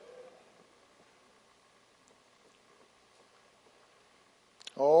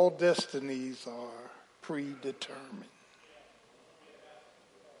 All destinies are predetermined.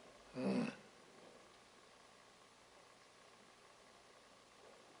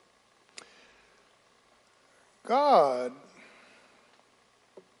 God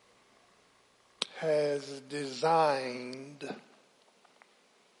has designed,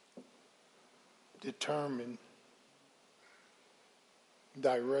 determined,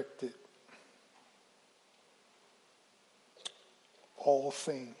 directed all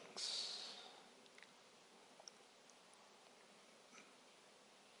things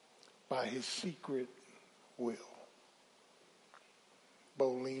by His secret will.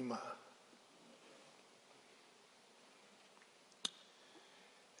 Bolema.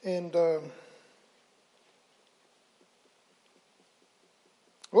 And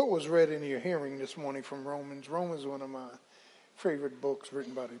what was read in your hearing this morning from Romans? Romans is one of my favorite books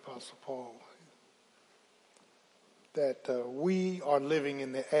written by the Apostle Paul. That we are living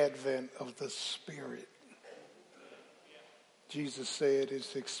in the advent of the Spirit. Jesus said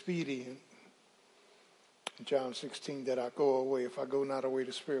it's expedient in John 16 that I go away. If I go not away,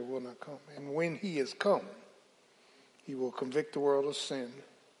 the Spirit will not come. And when he is come, he will convict the world of sin,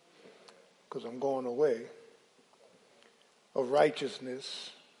 because I'm going away, of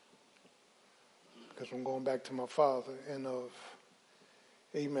righteousness, because I'm going back to my Father, and of,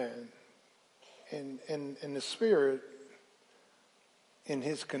 amen, and the Spirit in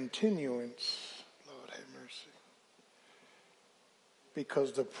his continuance, Lord have mercy,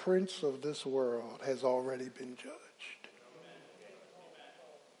 because the prince of this world has already been judged.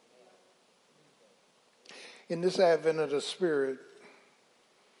 In this advent of the Spirit,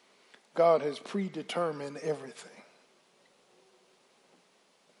 God has predetermined everything.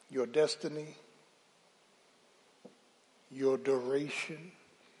 Your destiny, your duration,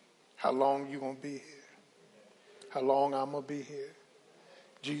 how long you're going to be here, how long I'm going to be here.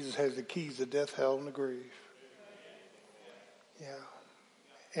 Jesus has the keys to death, hell, and the grave. Yeah.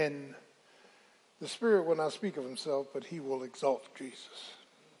 And the Spirit will not speak of himself, but he will exalt Jesus.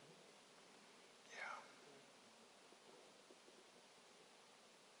 Yeah.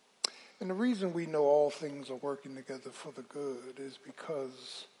 And the reason we know all things are working together for the good is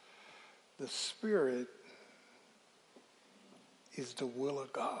because the Spirit is the will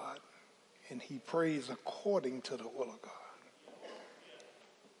of God, and he prays according to the will of God.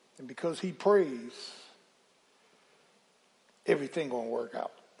 And because he prays, everything gonna work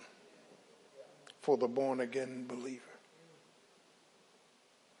out for the born-again believer.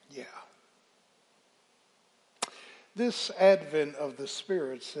 Yeah. This advent of the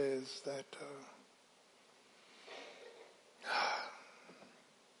Spirit says that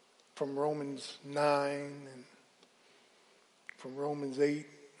from Romans 9 and from Romans 8,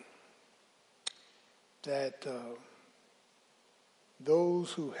 that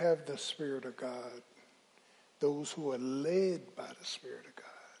those who have the Spirit of God, those who are led by the Spirit of God,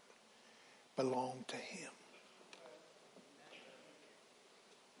 belong to him.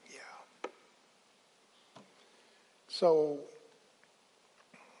 Yeah. So,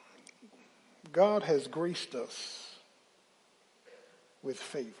 God has graced us with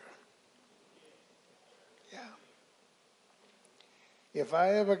favor. Yeah. If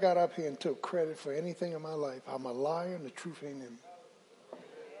I ever got up here and took credit for anything in my life, I'm a liar and the truth ain't in me.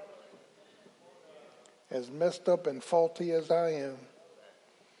 As messed up and faulty as I am,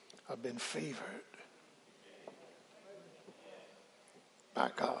 I've been favored by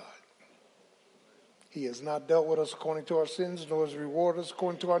God. He has not dealt with us according to our sins, nor has rewarded us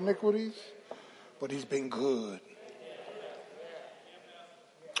according to our iniquities, but he's been good.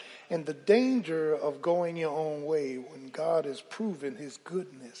 And the danger of going your own way when God has proven his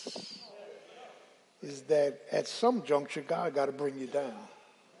goodness is that at some juncture, God got to bring you down.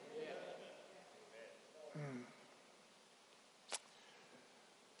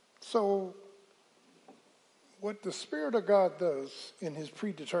 So, what the Spirit of God does in his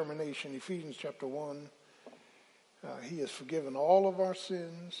predetermination, Ephesians chapter 1, he has forgiven all of our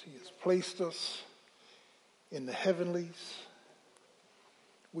sins. He has placed us in the heavenlies.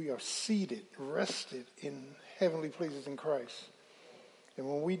 We are seated, rested in heavenly places in Christ. And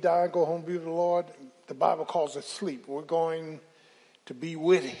when we die, go home, be with the Lord, the Bible calls it sleep. We're going to be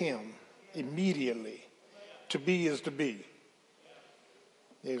with him immediately. To be is to be.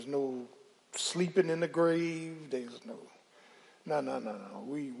 There's no sleeping in the grave. There's no.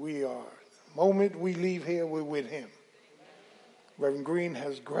 We are, the moment we leave here, we're with him. Reverend Green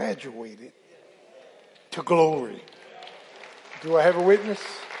has graduated to glory. Do I have a witness?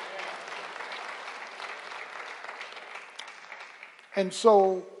 And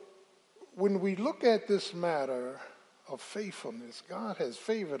so, when we look at this matter of faithfulness, God has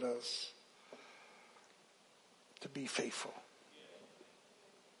favored us to be faithful.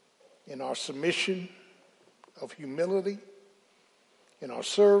 In our submission of humility, in our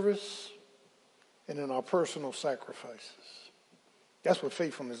service, and in our personal sacrifices. That's what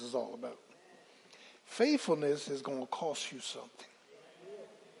faithfulness is all about. Faithfulness is going to cost you something.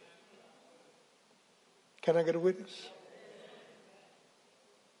 Can I get a witness?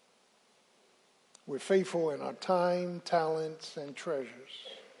 We're faithful in our time, talents, and treasures.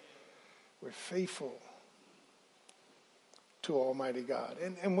 We're faithful to Almighty God.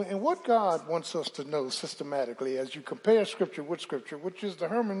 And what God wants us to know systematically as you compare Scripture with Scripture, which is the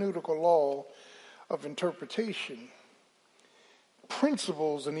hermeneutical law of interpretation,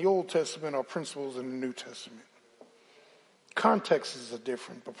 principles in the Old Testament are principles in the New Testament. Contexts are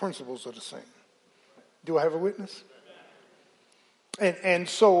different, but principles are the same. Do I have a witness? And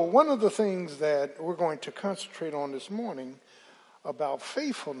so one of the things that we're going to concentrate on this morning about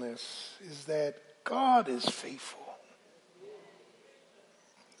faithfulness is that God is faithful.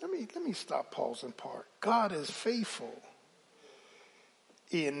 Let me stop, pause, and park. God is faithful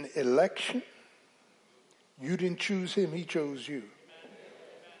in election. You didn't choose him, he chose you.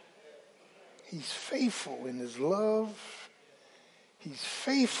 He's faithful in his love. He's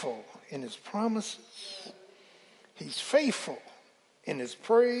faithful in his promises. He's faithful in his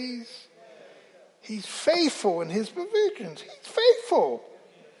praise. He's faithful in his provisions. He's faithful.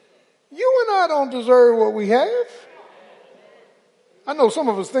 You and I don't deserve what we have. I know some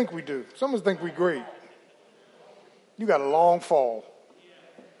of us think we do. Some of us think we're great. You got a long fall.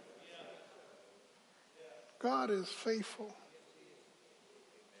 God is faithful.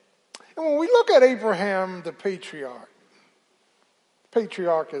 And when we look at Abraham, the patriarch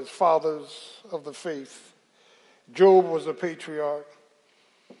is fathers of the faith. Job was a patriarch.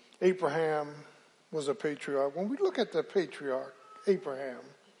 Abraham was a patriarch. When we look at the patriarch, Abraham,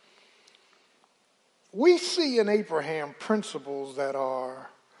 we see in Abraham principles that are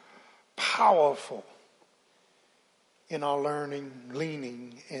powerful in our learning,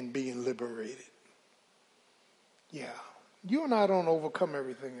 leaning, and being liberated. Yeah. You and I don't overcome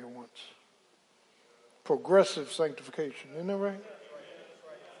everything at once. Progressive sanctification, isn't that right?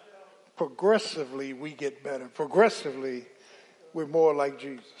 Progressively, we get better. Progressively, we're more like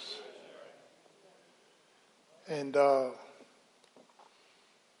Jesus. And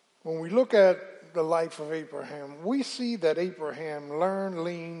when we look at the life of Abraham, we see that Abraham learned,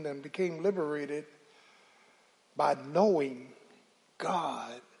 leaned, and became liberated by knowing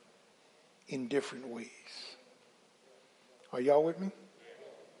God in different ways. Are y'all with me?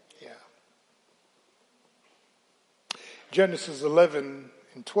 Yeah. Genesis 11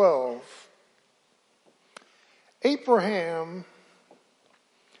 and 12. Abraham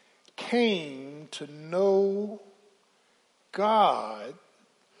came to know God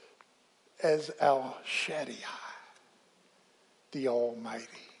as El Shaddai, the Almighty,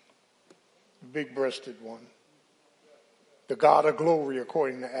 the big-breasted one, the God of glory,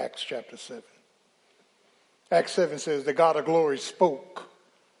 according to Acts chapter 7. Acts 7 says the God of glory spoke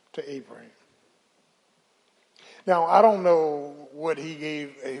to Abraham. Now, I don't know what he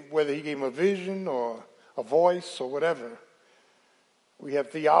gave, whether he gave him a vision or a voice or whatever. We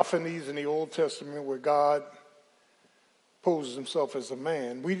have theophanies in the Old Testament where God poses himself as a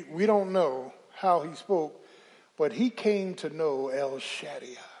man. We don't know how he spoke, but he came to know El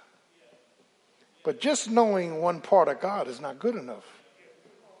Shaddai. But just knowing one part of God is not good enough.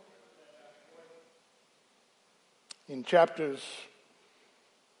 In chapters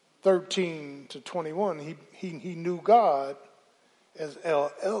 13 to 21, he knew God as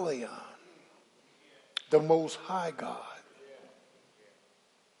El Elyon, the Most High God.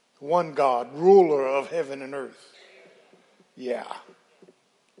 One God, ruler of heaven and earth. Yeah.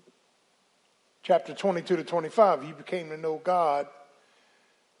 Chapter 22 to 25, he became to know God,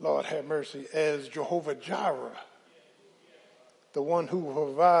 Lord have mercy, as Jehovah Jireh, the one who will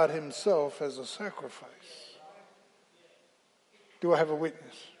provide himself as a sacrifice. Do I have a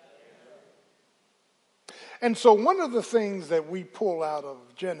witness? And so one of the things that we pull out of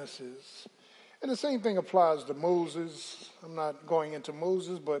Genesis, and the same thing applies to Moses. I'm not going into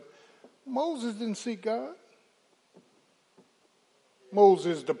Moses, but Moses didn't seek God.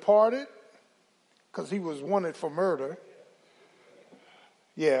 Moses departed because he was wanted for murder.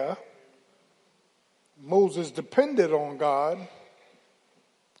 Yeah. Moses depended on God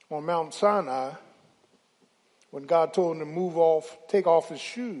on Mount Sinai when God told him to take off his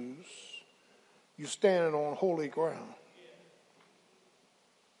shoes. You're standing on holy ground.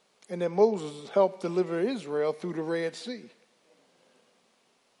 And then Moses helped deliver Israel through the Red Sea.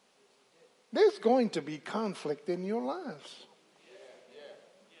 There's going to be conflict in your lives.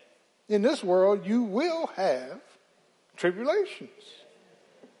 In this world, you will have tribulations.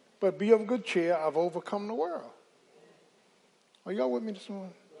 But be of good cheer, I've overcome the world. Are y'all with me this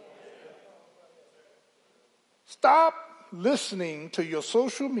morning? Stop listening to your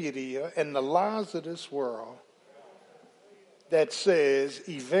social media and the lies of this world that says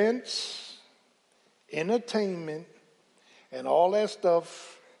events, entertainment, and all that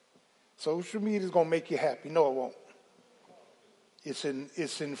stuff, social media is going to make you happy. No, it won't.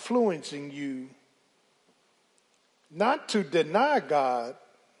 It's influencing you not to deny God,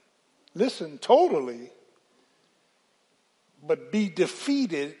 listen, totally, but be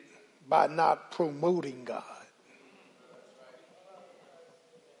defeated by not promoting God.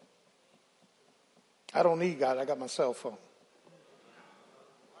 I don't need God. I got my cell phone.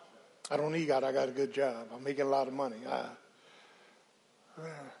 I don't need God. I got a good job. I'm making a lot of money.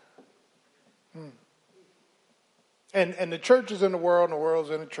 And the church is in the world and the world's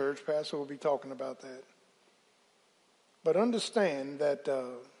in the church. Pastor will be talking about that. But understand that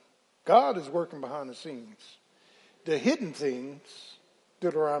God is working behind the scenes. The hidden things,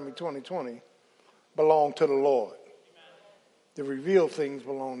 Deuteronomy 20:20, belong to the Lord. The revealed things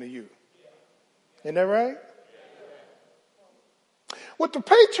belong to you. Isn't that right? With the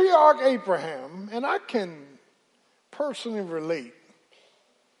patriarch Abraham, and I can personally relate,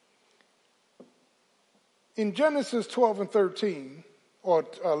 in Genesis 12 and 13, or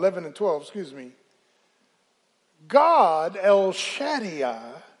 11 and 12, excuse me, God, El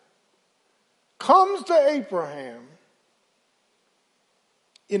Shaddai, comes to Abraham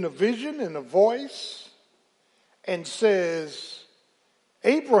in a vision, in a voice, and says,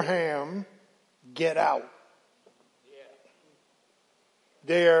 Abraham, get out.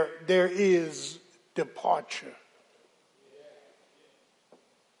 There is departure.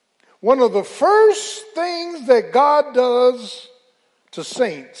 One of the first things that God does to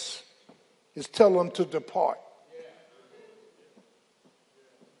saints is tell them to depart.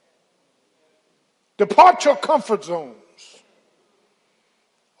 Depart your comfort zones.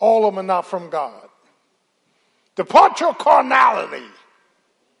 All of them are not from God. Depart your carnality.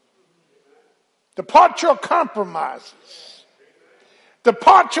 Depart your compromises.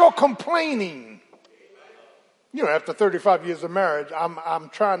 Depart your complaining. You know, after 35 years of marriage, I'm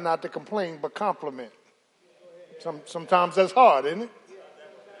trying not to complain but compliment. Sometimes that's hard, isn't it?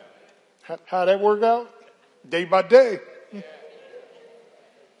 How that work out? Day by day.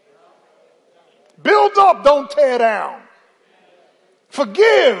 Build up, don't tear down.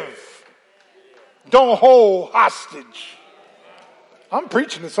 Forgive, don't hold hostage. I'm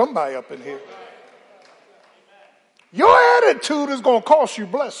preaching to somebody up in here. Your attitude is going to cost you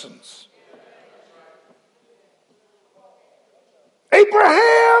blessings.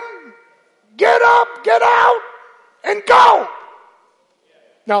 Abraham, get up, get out, and go.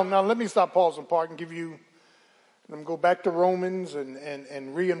 Now let me stop, pause, and park and give you, let me go back to Romans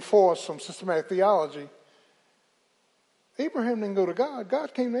and reinforce some systematic theology. Abraham didn't go to God.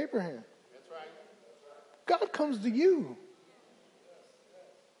 God came to Abraham. That's right. God comes to you.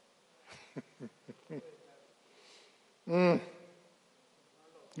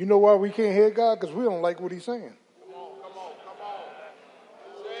 You know why we can't hear God? Because we don't like what he's saying. Come on.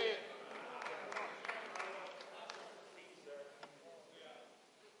 Say it.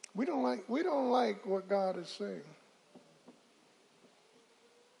 We don't like what God is saying.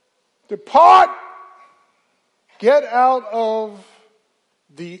 Depart, get out of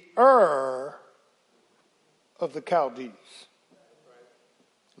the Ur of the Chaldees.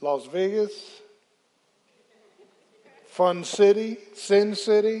 Las Vegas, Fun City, Sin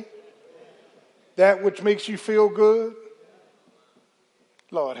City, that which makes you feel good.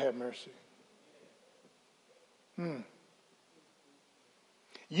 Lord have mercy.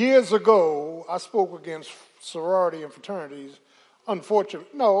 Years ago, I spoke against sorority and fraternities. Unfortunately,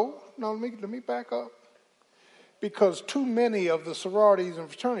 let me back up. Because too many of the sororities and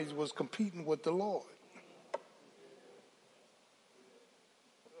fraternities was competing with the Lord.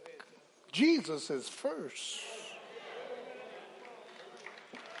 Jesus is first.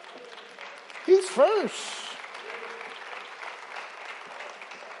 He's first.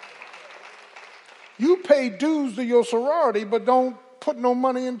 You pay dues to your sorority, but don't put no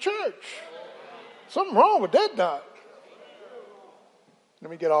money in church. Something wrong with that, Doc. Let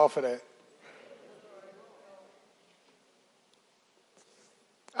me get off of that.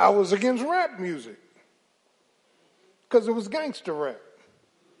 I was against rap music because it was gangster rap.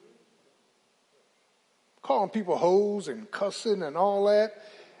 Calling people hoes and cussing and all that.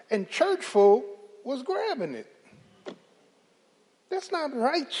 And church folk was grabbing it. That's not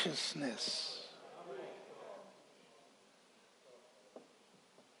righteousness.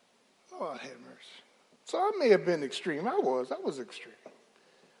 Lord have mercy. So I may have been extreme. I was extreme.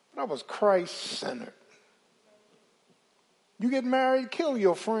 But I was Christ-centered. You get married, kill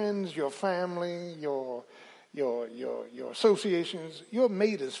your friends, your family, your associations. Your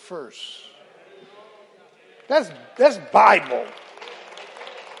mate is first. That's Bible.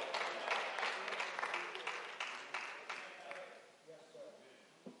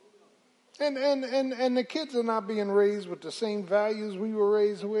 And the kids are not being raised with the same values we were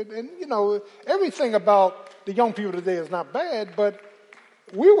raised with. And, you know, everything about the young people today is not bad, but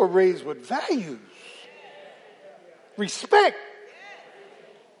we were raised with values. Respect.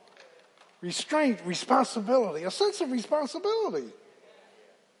 Restraint, responsibility, a sense of responsibility.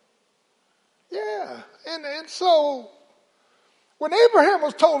 Yeah. Yeah. And so when Abraham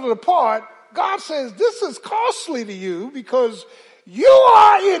was told to depart, God says, this is costly to you because you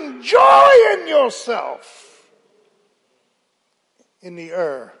are enjoying yourself in the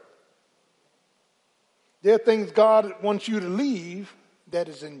Ur. There are things God wants you to leave that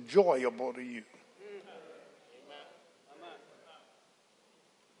is enjoyable to you.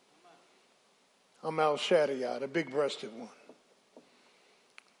 I'm Al Shaddai, the big-breasted one.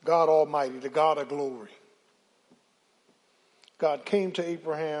 God Almighty, the God of glory. God came to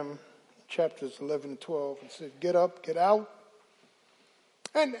Abraham, chapters 11 and 12, and said, get up, get out.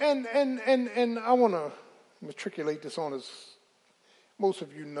 And I want to matriculate this on, as most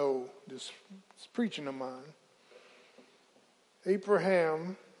of you know this preaching of mine.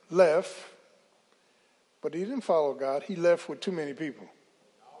 Abraham left, but he didn't follow God. He left with too many people.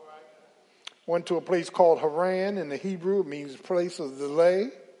 Went to a place called Haran in the Hebrew. It means place of delay.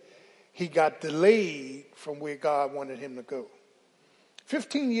 He got delayed from where God wanted him to go.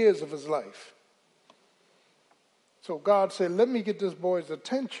 15 years of his life. So God said, let me get this boy's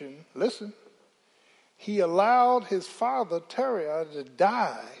attention. Listen. He allowed his father, Terah, to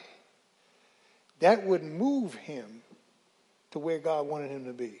die. That would move him to where God wanted him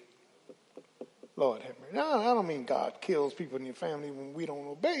to be. Lord have mercy. Now, I don't mean God kills people in your family when we don't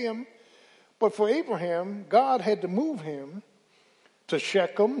obey him. But for Abraham, God had to move him to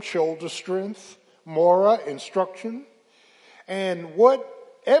Shechem, shoulder strength, Morah, instruction. And what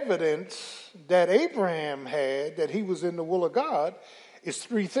evidence that Abraham had that he was in the will of God is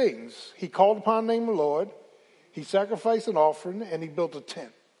three things. He called upon the name of the Lord, he sacrificed an offering, and he built a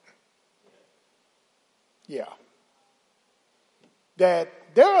tent. Yeah. That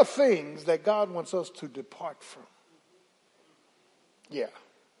there are things that God wants us to depart from. Yeah.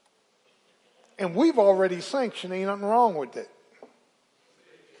 And we've already sanctioned, ain't nothing wrong with it.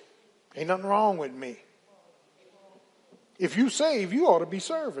 Ain't nothing wrong with me. If you save, you ought to be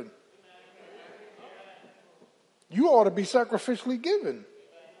serving. You ought to be sacrificially giving.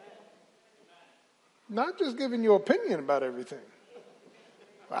 Not just giving your opinion about everything.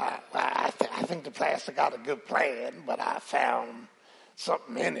 I think the pastor got a good plan, but I found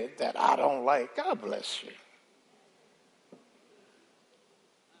something in it that I don't like. God bless you.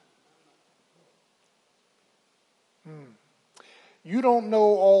 You don't know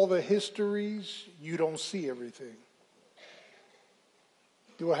all the histories. You don't see everything.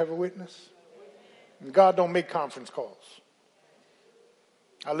 Do I have a witness? God don't make conference calls.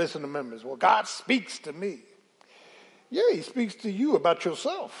 I listen to members. Well, God speaks to me. Yeah, he speaks to you about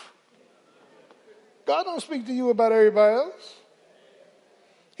yourself. God don't speak to you about everybody else.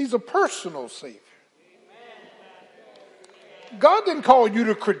 He's a personal Savior. God didn't call you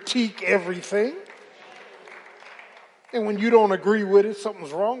to critique everything. And when you don't agree with it,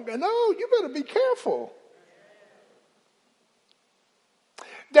 something's wrong. No, you better be careful.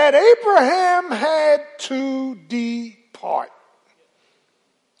 That Abraham had to depart.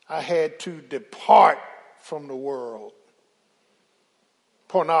 I had to depart from the world.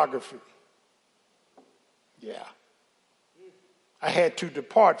 Pornography. Yeah. I had to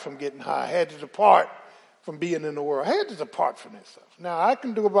depart from getting high. I had to depart from being in the world. I had to depart from that stuff. Now, I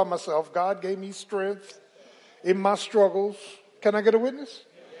can do it by myself. God gave me strength in my struggles. Can I get a witness?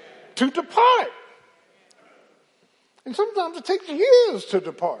 To depart. And sometimes it takes years to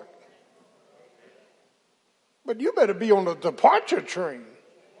depart. But you better be on the departure train.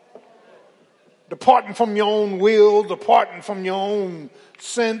 Departing from your own will, departing from your own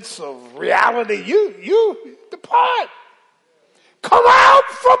sense of reality. You depart. Come out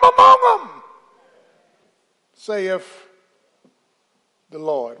from among them, saith the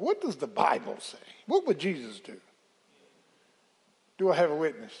Lord. What does the Bible say? What would Jesus do? Do I have a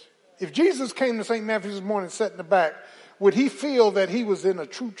witness? If Jesus came to St. Matthew's this morning and sat in the back, would he feel that he was in a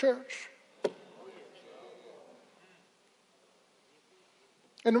true church?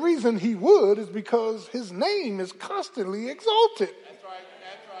 And the reason he would is because his name is constantly exalted. That's right.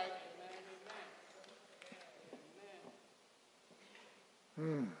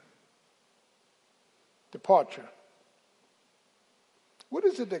 Departure. What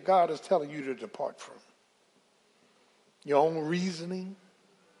is it that God is telling you to depart from? Your own reasoning?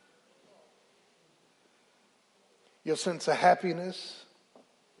 Your sense of happiness?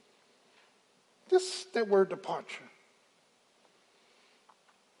 That word departure.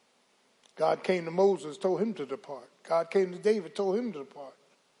 God came to Moses, told him to depart. God came to David, told him to depart.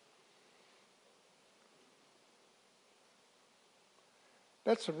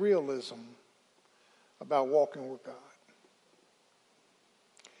 That's a realism about walking with God.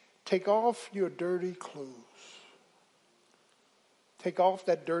 Take off your dirty clothes. Take off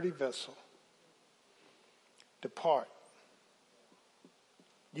that dirty vessel. depart.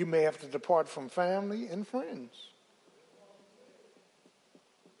 You may have to depart from family and friends.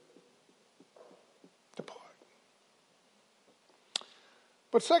 Depart.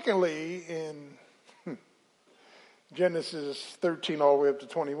 But secondly, in Genesis 13 all the way up to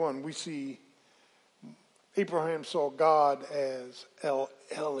 21, we see Abraham saw God as El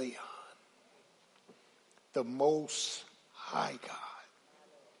Elyon, the Most High God,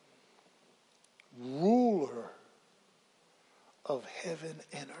 ruler of heaven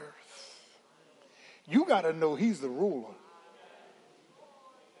and earth. You got to know he's the ruler.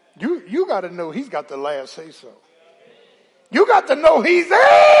 You got to know he's got the last say so. You got to know he's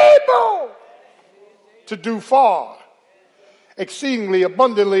able to do far, exceedingly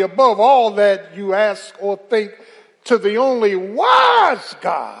abundantly above all that you ask or think, to the only wise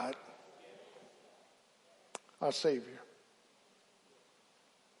God, our Savior.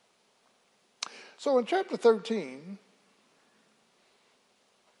 So in chapter 13,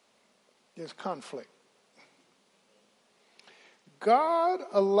 there's conflict. God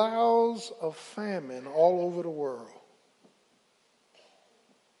allows a famine all over the world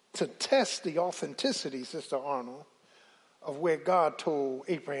to test the authenticity, Sister Arnold, of where God told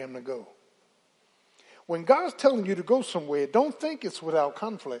Abraham to go. When God's telling you to go somewhere, don't think it's without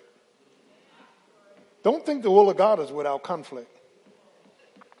conflict. Don't think the will of God is without conflict.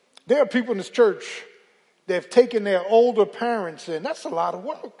 There are people in this church that have taken their older parents in. That's a lot of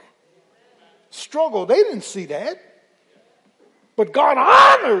work. Struggle. They didn't see that. But God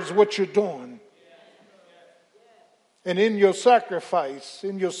honors what you're doing. And in your sacrifice,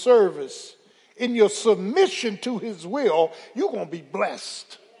 in your service, in your submission to his will, you're going to be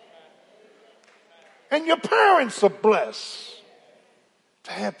blessed. And your parents are blessed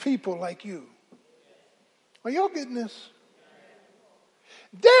to have people like you. Are y'all getting this?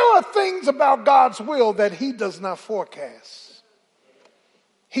 There are things about God's will that he does not forecast.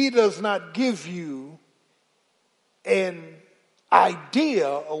 He does not give you an idea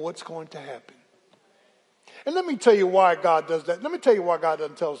of what's going to happen. And let me tell you why God does that. Let me tell you why God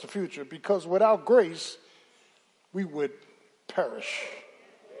doesn't tell us the future. Because without grace, we would perish.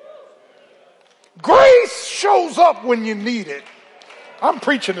 Grace shows up when you need it. I'm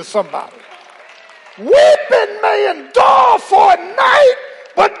preaching to somebody. Weeping may endure for a night,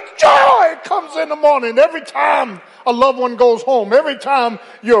 but joy comes in the morning. Every time a loved one goes home, every time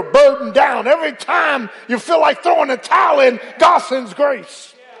you're burdened down, every time you feel like throwing a towel in, God sends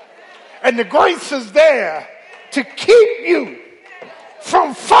grace. And the grace is there to keep you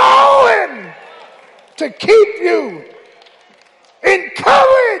from falling, to keep you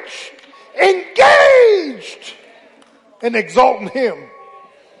encouraged, engaged, and exalting him.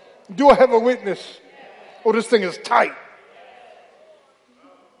 Do I have a witness? Oh, this thing is tight.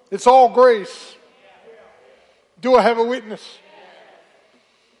 It's all grace. Do I have a witness?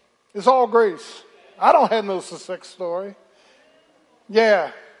 It's all grace. I don't have no success story.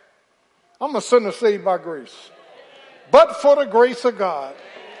 Yeah, I'm a sinner saved by grace. But for the grace of God,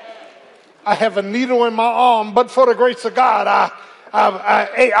 I have a needle in my arm. But for the grace of God,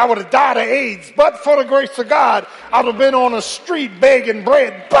 I would have died of AIDS. But for the grace of God, I would have been on a street begging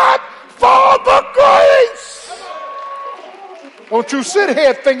bread. But for the grace. Don't you sit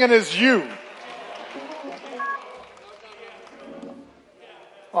here thinking it's you.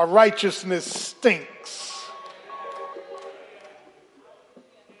 Our righteousness stinks.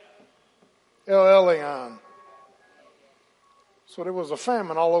 El Elyon. So there was a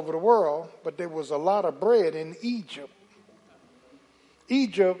famine all over the world, but there was a lot of bread in Egypt.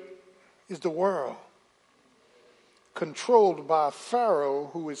 Egypt is the world, controlled by Pharaoh,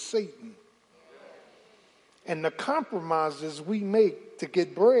 who is Satan. And the compromises we make to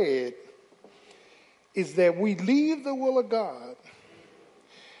get bread is that we leave the will of God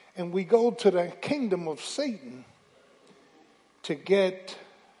and we go to the kingdom of Satan to get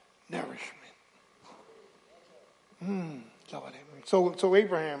nourishment. So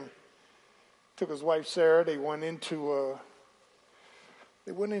Abraham took his wife Sarah. They went into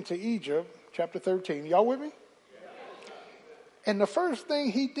Egypt, chapter 13. Y'all with me? And the first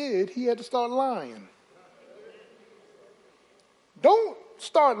thing he did, he had to start lying. Don't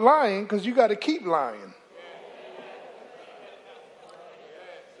start lying because you got to keep lying.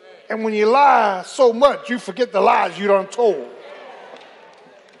 And when you lie so much, you forget the lies you done told.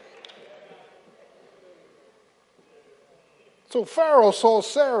 So Pharaoh saw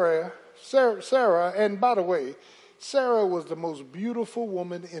Sarah, and by the way, Sarah was the most beautiful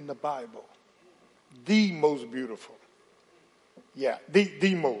woman in the Bible. The most beautiful. Yeah,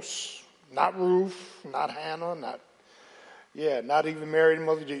 the most. Not Ruth, not Hannah, Yeah, not even married to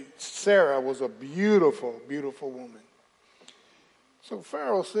Mother Jesus. Sarah was a beautiful, beautiful woman. So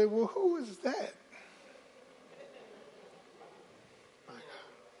Pharaoh said, well, who is that?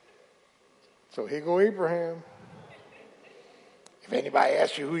 So here go Abraham. If anybody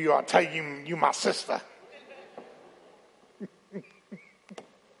asks you who you are, tell you my sister.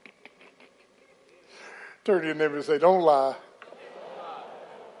 Turn to your neighbor and say, don't lie.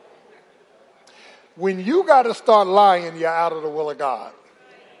 When you got to start lying, you're out of the will of God.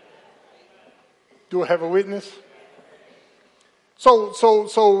 Do I have a witness?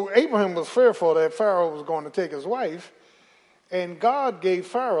 So Abraham was fearful that Pharaoh was going to take his wife, and God gave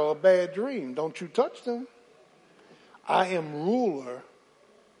Pharaoh a bad dream. Don't you touch them. I am ruler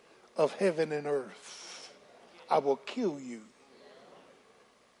of heaven and earth. I will kill you.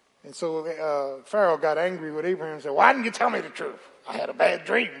 And so Pharaoh got angry with Abraham and said, why didn't you tell me the truth? I had a bad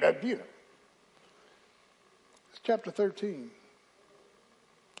dream. It's chapter 13.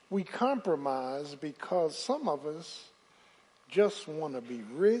 We compromise because some of us just want to be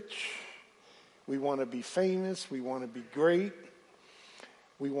rich. We want to be famous. We want to be great.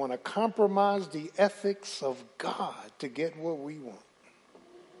 We want to compromise the ethics of God to get what we want.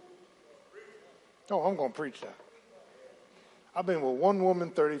 Oh, I'm going to preach that. I've been with one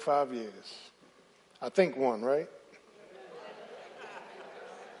woman 35 years. I think one, right?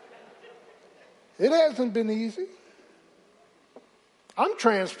 It hasn't been easy. I'm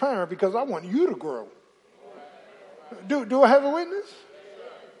transparent because I want you to grow. Do I have a witness?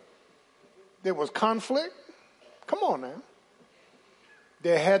 There was conflict. Come on now.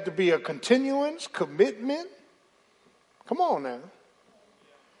 There had to be a continuance, commitment. Come on now.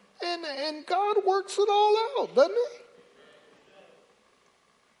 And God works it all out, doesn't he?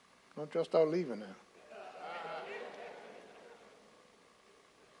 Don't just start leaving now.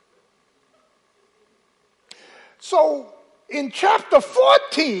 So in chapter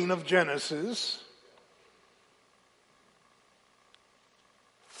 14 of Genesis,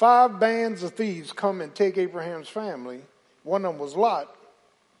 5 bands of thieves come and take Abraham's family. One of them was Lot.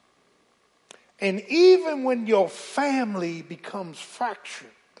 And even when your family becomes fractured,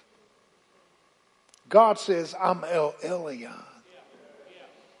 God says, I'm El Elyon,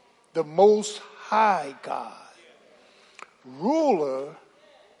 the Most High God, ruler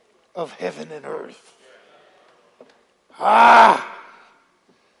of heaven and earth. I'm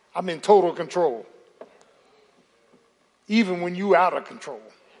in total control. Even when you out of control,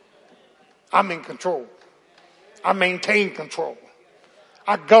 I'm in control. I maintain control.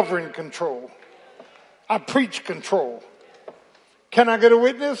 I govern control. I preach control. Can I get a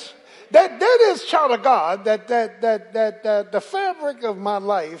witness? That is, child of God, that the fabric of my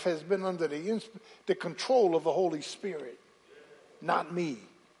life has been under the control of the Holy Spirit, not me.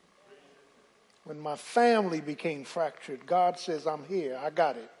 When my family became fractured, God says, I'm here. I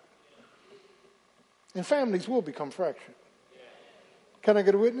got it. And families will become fractured. Can I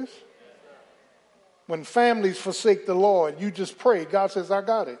get a witness? When families forsake the Lord, you just pray. God says, I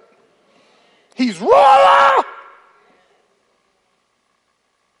got it. He's ruler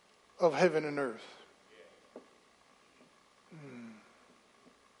of heaven and earth.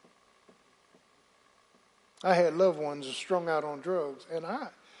 I had loved ones strung out on drugs, and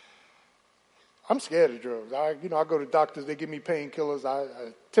I'm scared of drugs. I go to doctors, they give me painkillers.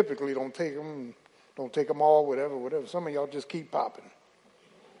 I typically don't take them all, whatever. Some of y'all just keep popping.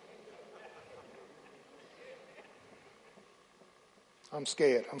 I'm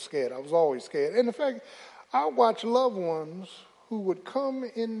scared. I was always scared. And in fact, I watch loved ones who would come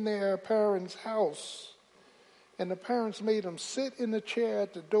in their parents' house, and the parents made them sit in the chair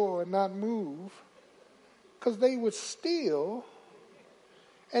at the door and not move because they would steal,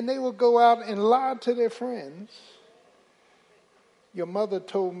 and they would go out and lie to their friends. My mother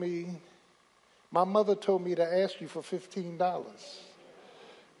told me to ask you for $15.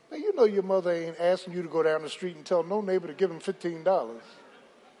 Now, you know your mother ain't asking you to go down the street and tell no neighbor to give him $15.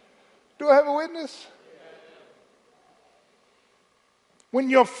 Do I have a witness? When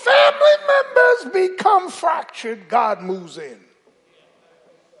your family members become fractured, God moves in.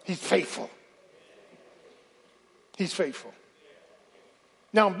 He's faithful. He's faithful.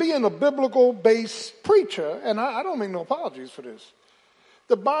 Now, being a biblical-based preacher, and I don't make no apologies for this,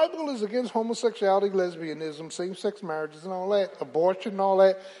 the Bible is against homosexuality, lesbianism, same-sex marriages and all that, abortion and all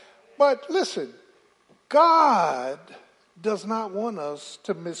that. But listen, God does not want us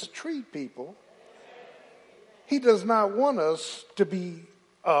to mistreat people. He does not want us to be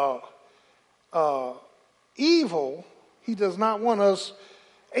evil. He does not want us,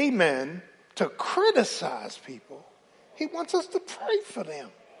 amen, to criticize people. He wants us to pray for them.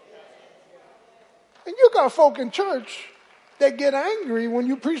 And you got folk in church, that get angry when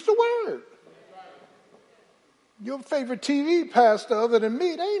you preach the word. Your favorite TV pastor other than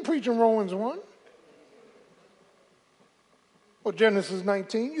me, they ain't preaching Romans 1 or Genesis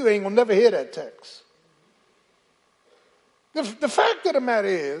 19. You ain't going to never hear that text. The fact of the matter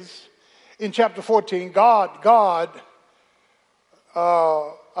is, in chapter 14, God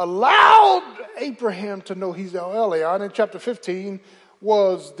allowed Abraham to know he's El Elyon. In chapter 15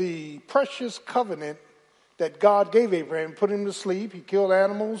 was the precious covenant that God gave Abraham, put him to sleep. He killed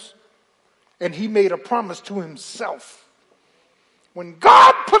animals, and he made a promise to himself. When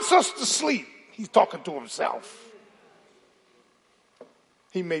God puts us to sleep, he's talking to himself.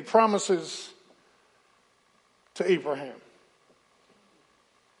 He made promises to Abraham.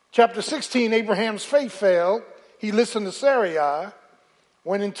 Chapter 16, Abraham's faith failed. He listened to Sarai,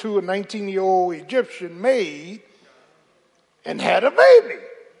 went into a 19-year-old Egyptian maid, and had a baby.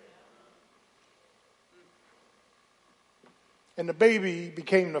 And the baby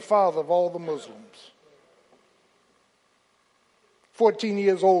became the father of all the Muslims. 14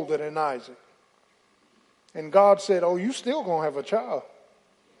 years older than Isaac. And God said, oh, you still going to have a child.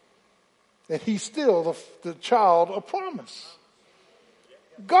 And he's still the child of promise.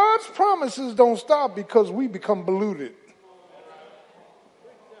 God's promises don't stop because we become polluted.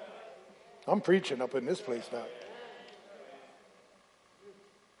 I'm preaching up in this place now.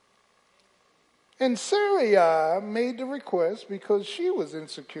 And Sarai made the request because she was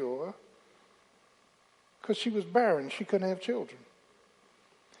insecure, because she was barren. She couldn't have children.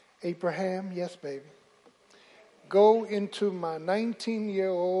 Abraham, yes, baby. Go into my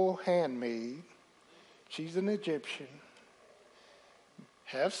 19-year-old handmaid. She's an Egyptian.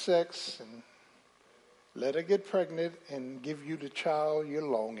 Have sex and let her get pregnant and give you the child you're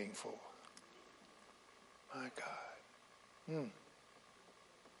longing for. My God.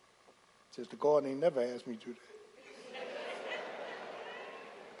 Sister Gordon ain't never asked me to do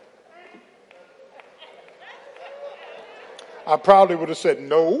that. I probably would have said,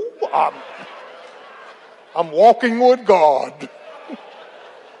 no, I'm walking with God.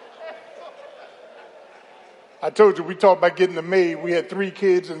 I told you, we talked about getting a maid. We had 3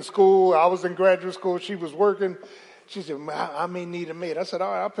 kids in school. I was in graduate school. She was working. She said, I may need a maid. I said,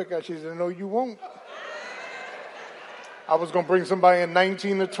 all right, I'll pick her. She said, no, you won't. I was going to bring somebody in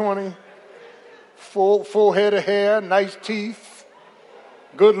 19 to 20, full head of hair, nice teeth,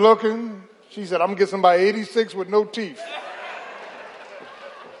 good looking. She said, I'm going to get somebody 86 with no teeth.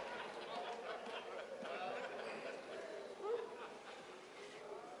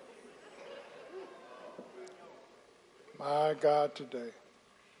 My God, today.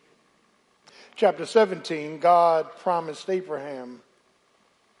 Chapter 17, God promised Abraham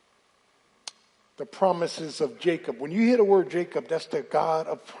the promises of Jacob. When you hear the word Jacob, that's the God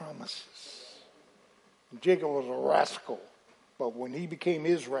of promises. Jacob was a rascal, but when he became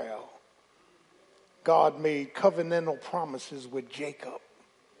Israel, God made covenantal promises with Jacob.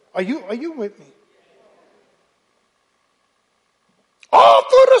 Are you with me? All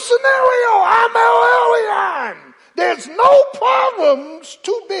through the scenario, I'm El Elyon. There's no problems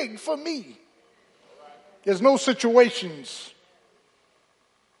too big for me. There's no situations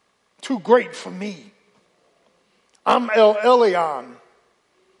too great for me. I'm El Elyon,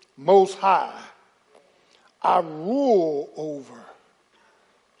 Most High. I rule over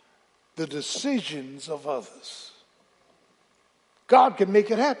the decisions of others. God can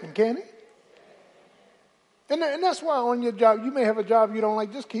make it happen, can't he? And that's why on your job, you may have a job you don't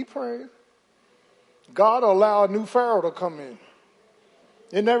like, just keep praying. God will allow a new Pharaoh to come in.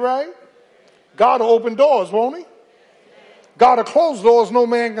 Isn't that right? God will open doors, won't he? God will close doors no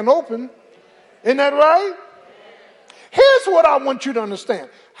man can open. Isn't that right? Here's what I want you to understand.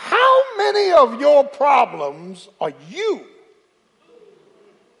 How many of your problems are you?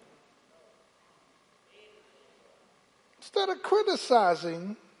 Instead of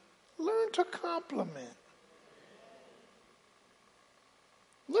criticizing, learn to compliment.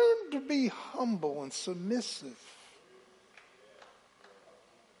 Learn to be humble and submissive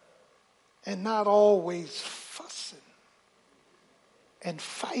and not always fussing and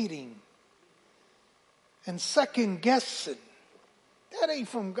fighting and second guessing. That ain't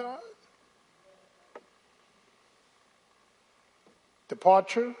from God.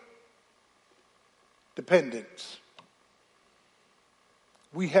 Departure, dependence.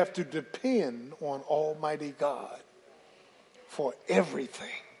 We have to depend on Almighty God for everything.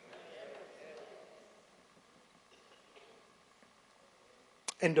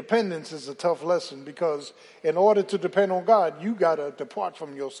 Independence is a tough lesson because in order to depend on God, you got to depart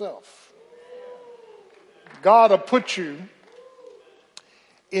from yourself. God will put you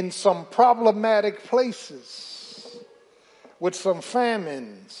in some problematic places with some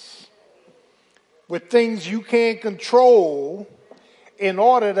famines, with things you can't control in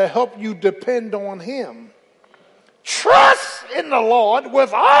order to help you depend on him. Trust in the Lord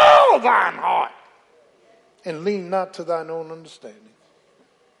with all thine heart and lean not to thine own understanding.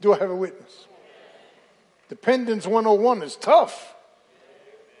 Do I have a witness? Dependence 101 is tough.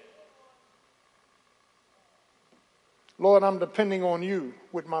 Lord, I'm depending on you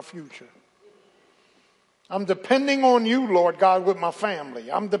with my future. I'm depending on you, Lord God, with my family.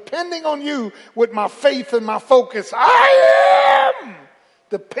 I'm depending on you with my faith and my focus. I am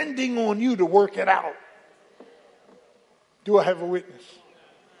depending on you to work it out. Do I have a witness?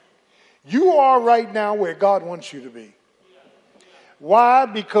 You are right now where God wants you to be. Why?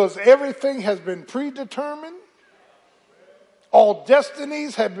 Because everything has been predetermined. All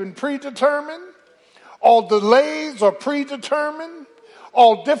destinies have been predetermined. All delays are predetermined.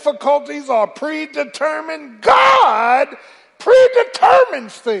 All difficulties are predetermined. God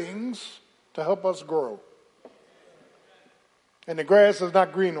predetermines things to help us grow. And the grass is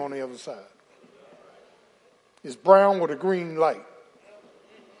not green on the other side. It's brown with a green light.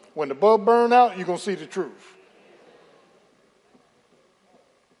 When the bulb burns out, you're going to see the truth.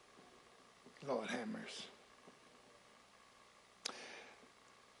 Lord have mercy.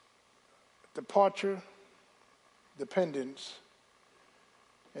 Departure, dependence,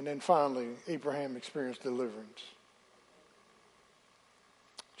 and then finally, Abraham experienced deliverance.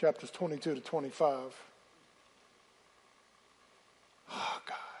 Chapters 22 to 25. Oh,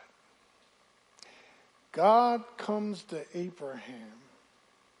 God. God comes to Abraham.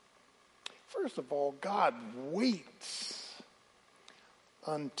 First of all, God waits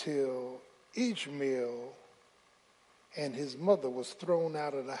until Ishmael and his mother was thrown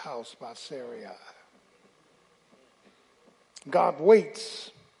out of the house by Sarai. God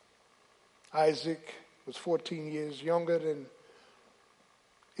waits. Isaac was 14 years younger than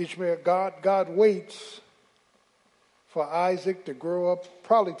Ishmael. God waits for Isaac to grow up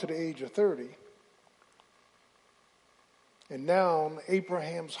probably to the age of 30. And now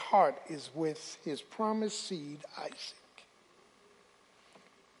Abraham's heart is with his promised seed, Isaac.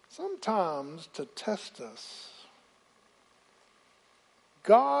 Sometimes to test us,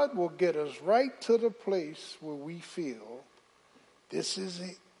 God will get us right to the place where we feel this is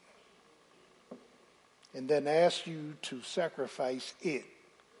it. And then ask you to sacrifice it.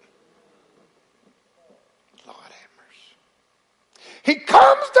 Lord have mercy. He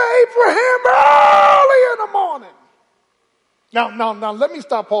comes to Abraham early in the morning. Now, let me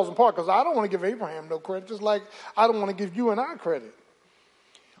stop pausing part because I don't want to give Abraham no credit, just like I don't want to give you and I credit.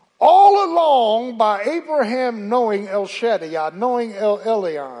 All along, by Abraham knowing El Shaddai, knowing El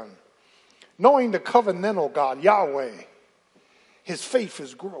Elyon, knowing the covenantal God, Yahweh, his faith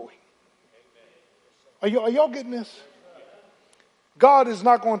is growing. Are y'all getting this? God is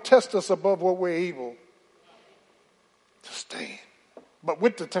not going to test us above what we're able to stand. But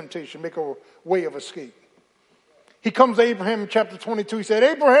with the temptation, make a way of escape. He comes to Abraham in chapter 22. He said,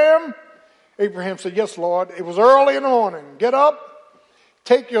 Abraham. Abraham said, yes, Lord. It was early in the morning. Get up,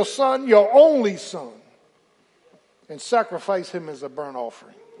 take your son, your only son, and sacrifice him as a burnt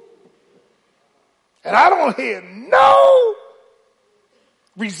offering. And I don't hear no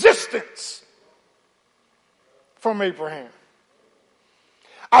resistance from Abraham.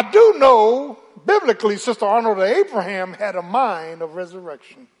 I do know, biblically, Sister Arnold, that Abraham had a mind of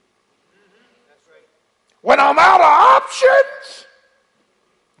resurrection. When I'm out of options,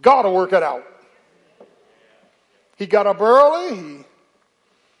 God will work it out. He got up early.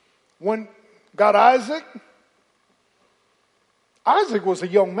 He got Isaac. Isaac was a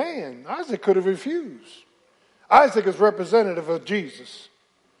young man. Isaac could have refused. Isaac is representative of Jesus.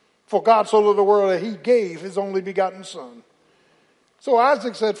 For God so loved the world that he gave his only begotten son. So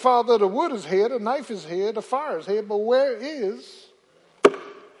Isaac said, Father, the wood is here, the knife is here, the fire is here, but where is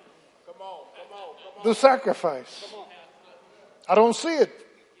the sacrifice? I don't see it.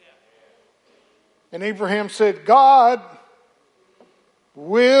 And Abraham said, God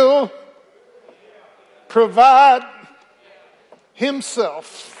will provide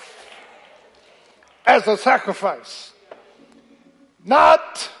himself as a sacrifice.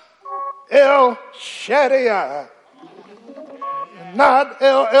 Not El Shaddai, not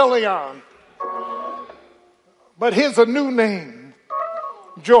El Elyon, but here's a new name,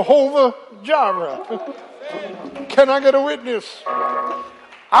 Jehovah Jireh. Can I get a witness?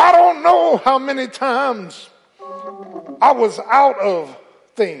 I don't know how many times I was out of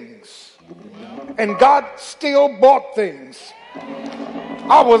things and God still bought things.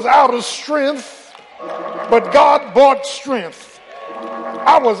 I was out of strength, but God bought strength.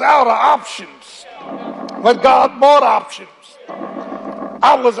 I was out of options, but God bought options.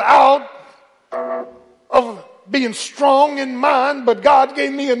 I was out of being strong in mind, but God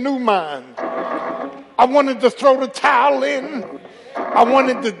gave me a new mind. I wanted to throw the towel in. I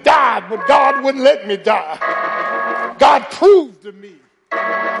wanted to die, but God wouldn't let me die. God proved to me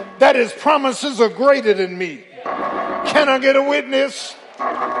that his promises are greater than me. Can I get a witness?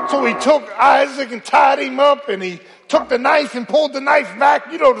 So he took Isaac and tied him up, and he took the knife and pulled the knife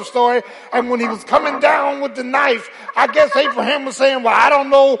back. You know the story. And when he was coming down with the knife, I guess Abraham was saying, well, I don't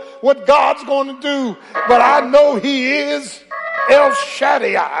know what God's going to do, but I know he is El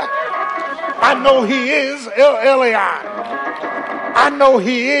Shaddai. I know he is El Elyon. I know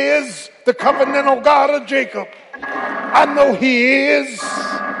he is the covenantal God of Jacob. I know he is,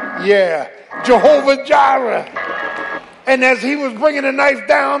 Jehovah Jireh. And as he was bringing the knife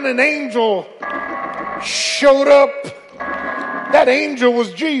down, an angel showed up. That angel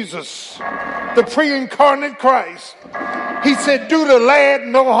was Jesus, the pre-incarnate Christ. He said, do the lad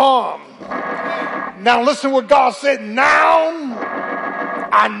no harm. Now listen what God said. Now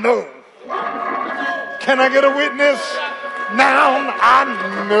I know. Can I get a witness? Now I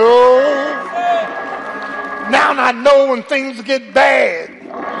know. Now I know when things get bad,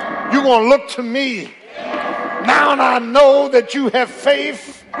 you're going to look to me. Now I know that you have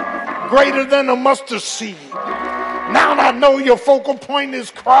faith greater than a mustard seed. Now I know your focal point is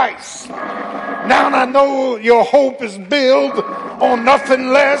Christ. Now I know your hope is built on nothing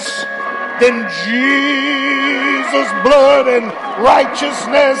less than Jesus' blood and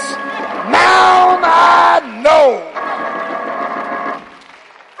righteousness. Now I know.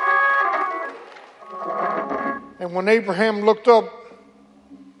 And when Abraham looked up,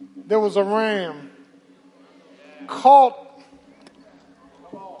 there was a ram caught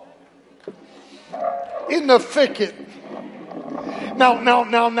in the thicket. Now,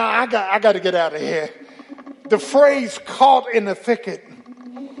 I got to get out of here. The phrase caught in the thicket,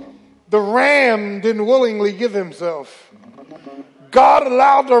 the ram didn't willingly give himself. God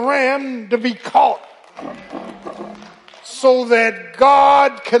allowed the ram to be caught so that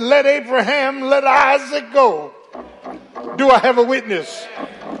God could let Abraham let Isaac go. Do I have a witness?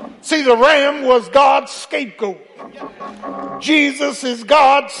 See, the ram was God's scapegoat. Jesus is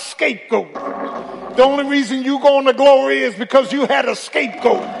God's scapegoat. The only reason you go into glory is because you had a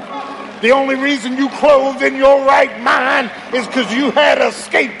scapegoat. The only reason you clothed in your right mind is because you had a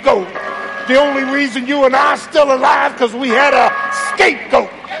scapegoat. The only reason you and I are still alive because we had a scapegoat.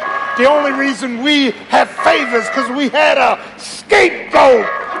 The only reason we have favors because we had a scapegoat.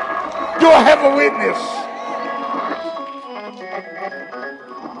 Do I have a witness?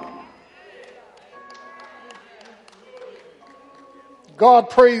 God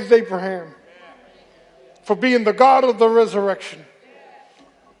praised Abraham for being the God of the resurrection,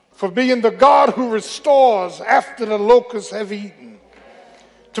 for being the God who restores after the locusts have eaten,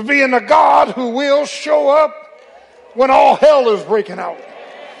 to being a God who will show up when all hell is breaking out.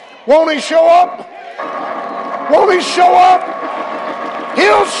 Won't he show up? Won't he show up?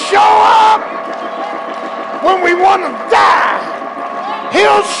 He'll show up when we want to die.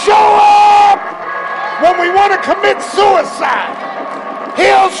 He'll show up when we want to commit suicide.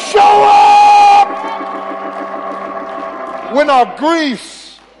 He'll show up when our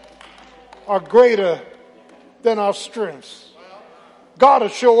griefs are greater than our strengths. God will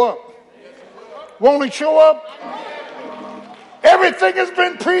show up. Won't he show up? Everything has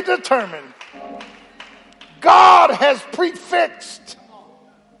been predetermined. God has prefixed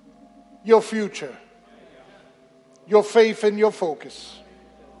your future, your faith, and your focus.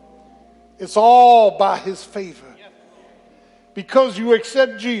 It's all by his favor. Because you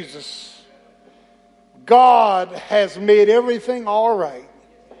accept Jesus, God has made everything all right.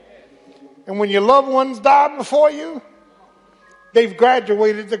 And when your loved ones died before you, they've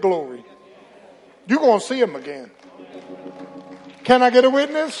graduated to glory. You're going to see them again. Can I get a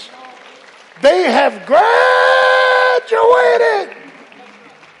witness? They have graduated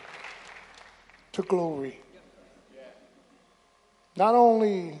to glory. Not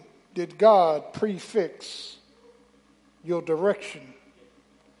only did God prefix your direction,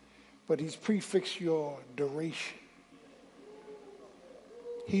 but he's prefixed your duration.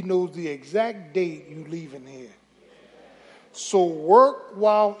 He knows the exact date you leaving here. So work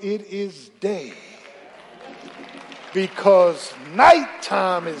while it is day, because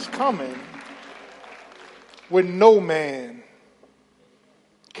nighttime is coming when no man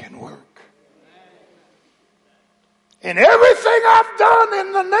can work. And everything I've done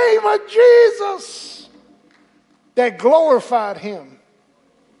in the name of Jesus that glorified him,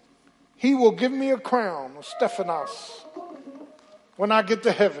 he will give me a crown of Stephanos when I get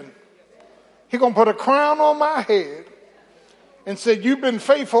to heaven. He's going to put a crown on my head, and said, you've been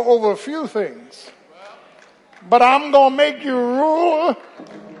faithful over a few things, but I'm going to make you ruler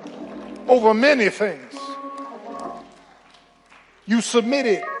over many things. You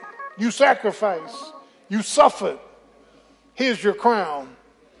submitted, you sacrificed, you suffered. Here's your crown.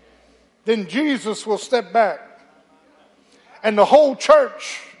 Then Jesus will step back, and the whole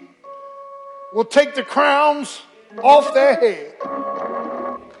church will take the crowns off their head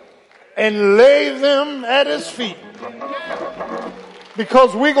and lay them at his feet.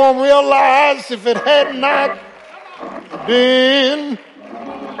 Because we're going to realize if it had not been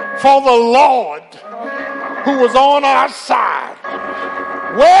for the Lord who was on our side,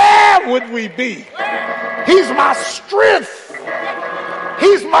 where would we be? He's my strength.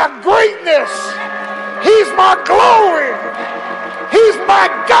 He's my greatness. He's my glory. He's my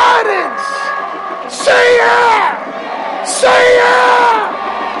guidance. Say yeah! Say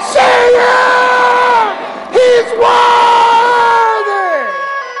yeah! Say yeah! He's worthy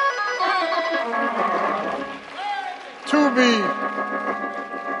to be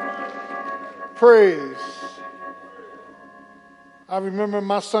praised. I remember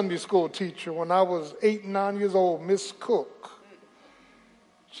my Sunday school teacher when I was 8 and 9 years old, Miss Cook.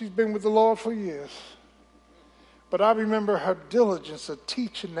 She's been with the Lord for years. But I remember her diligence of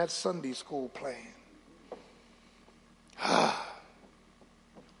teaching that Sunday school plan. I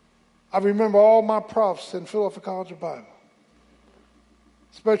remember all my profs in Philadelphia College of Bible,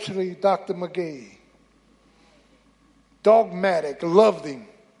 especially Dr. McGee. Dogmatic, loved him.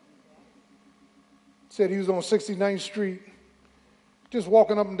 Said he was on 69th Street, just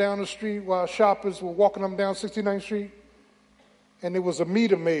walking up and down the street while shoppers were walking up and down 69th Street. And there was a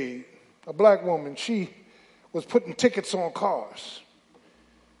meter maid, a black woman. She was putting tickets on cars.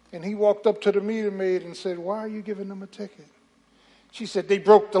 And he walked up to the meter maid and said, why are you giving them a ticket? She said, they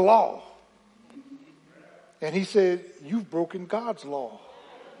broke the law. And he said, you've broken God's law.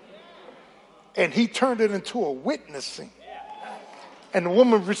 And he turned it into a witnessing. And the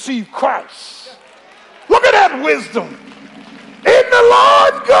woman received Christ. Look at that wisdom. In the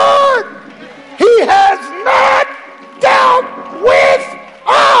Lord God, he has not dealt with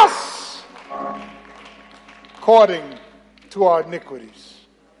us according to our iniquities.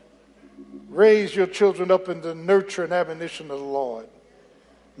 Raise your children up in the nurture and admonition of the Lord.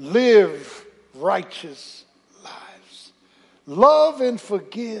 Live righteous lives. Love and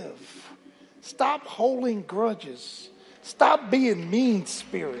forgive. Stop holding grudges. Stop being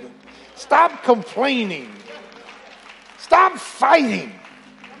mean-spirited. Stop complaining. Stop fighting.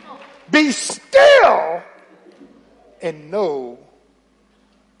 Be still and know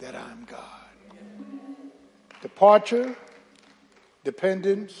that I'm God. Departure,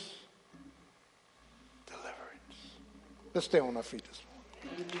 dependence, deliverance. Let's stay on our feet this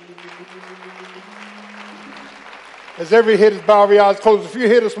morning. As every head is bowed, every eye is closed. If you're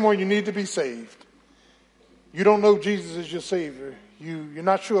here this morning, you need to be saved. You don't know Jesus as your Savior. You're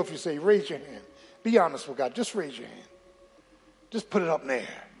not sure if you're saved. Raise your hand. Be honest with God. Just raise your hand. Just put it up in the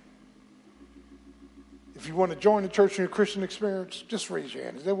air. If you want to join the church in your Christian experience, just raise your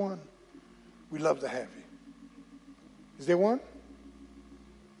hand. Is there one? We'd love to have you. Is there one?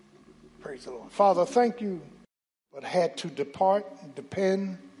 Praise the Lord. Father, thank you, but had to depart,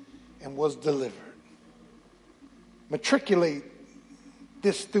 depend, and was delivered. Matriculate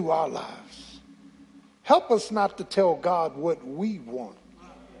this through our lives. Help us not to tell God what we want.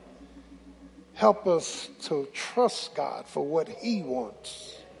 Help us to trust God for what he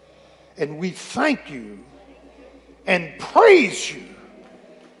wants. And we thank you and praise you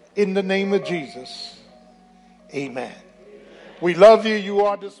in the name of Jesus. Amen. We love you. You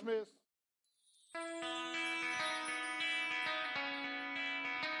are dismissed.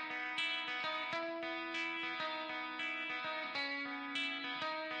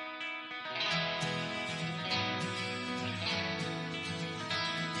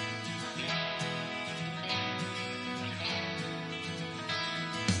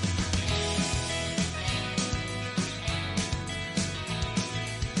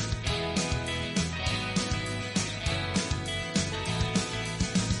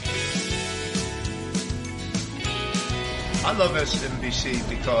 I love SMBC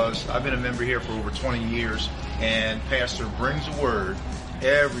because I've been a member here for over 20 years, and Pastor brings a word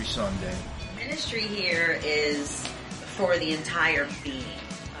every Sunday. Ministry here is for the entire being.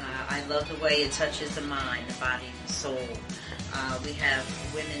 I love the way it touches the mind, the body, the soul. We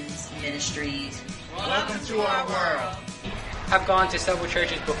have women's ministries. Welcome to our world. I've gone to several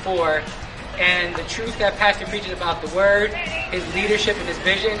churches before, and the truth that Pastor preaches about the word, his leadership and his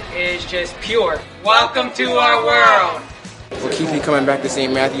vision is just pure. Welcome to our world. We'll keep coming back to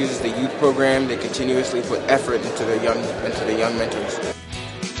St. Matthew's. It's the youth program. They continuously put effort into the young mentors.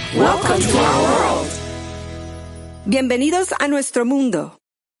 Welcome to our world. Bienvenidos a nuestro mundo.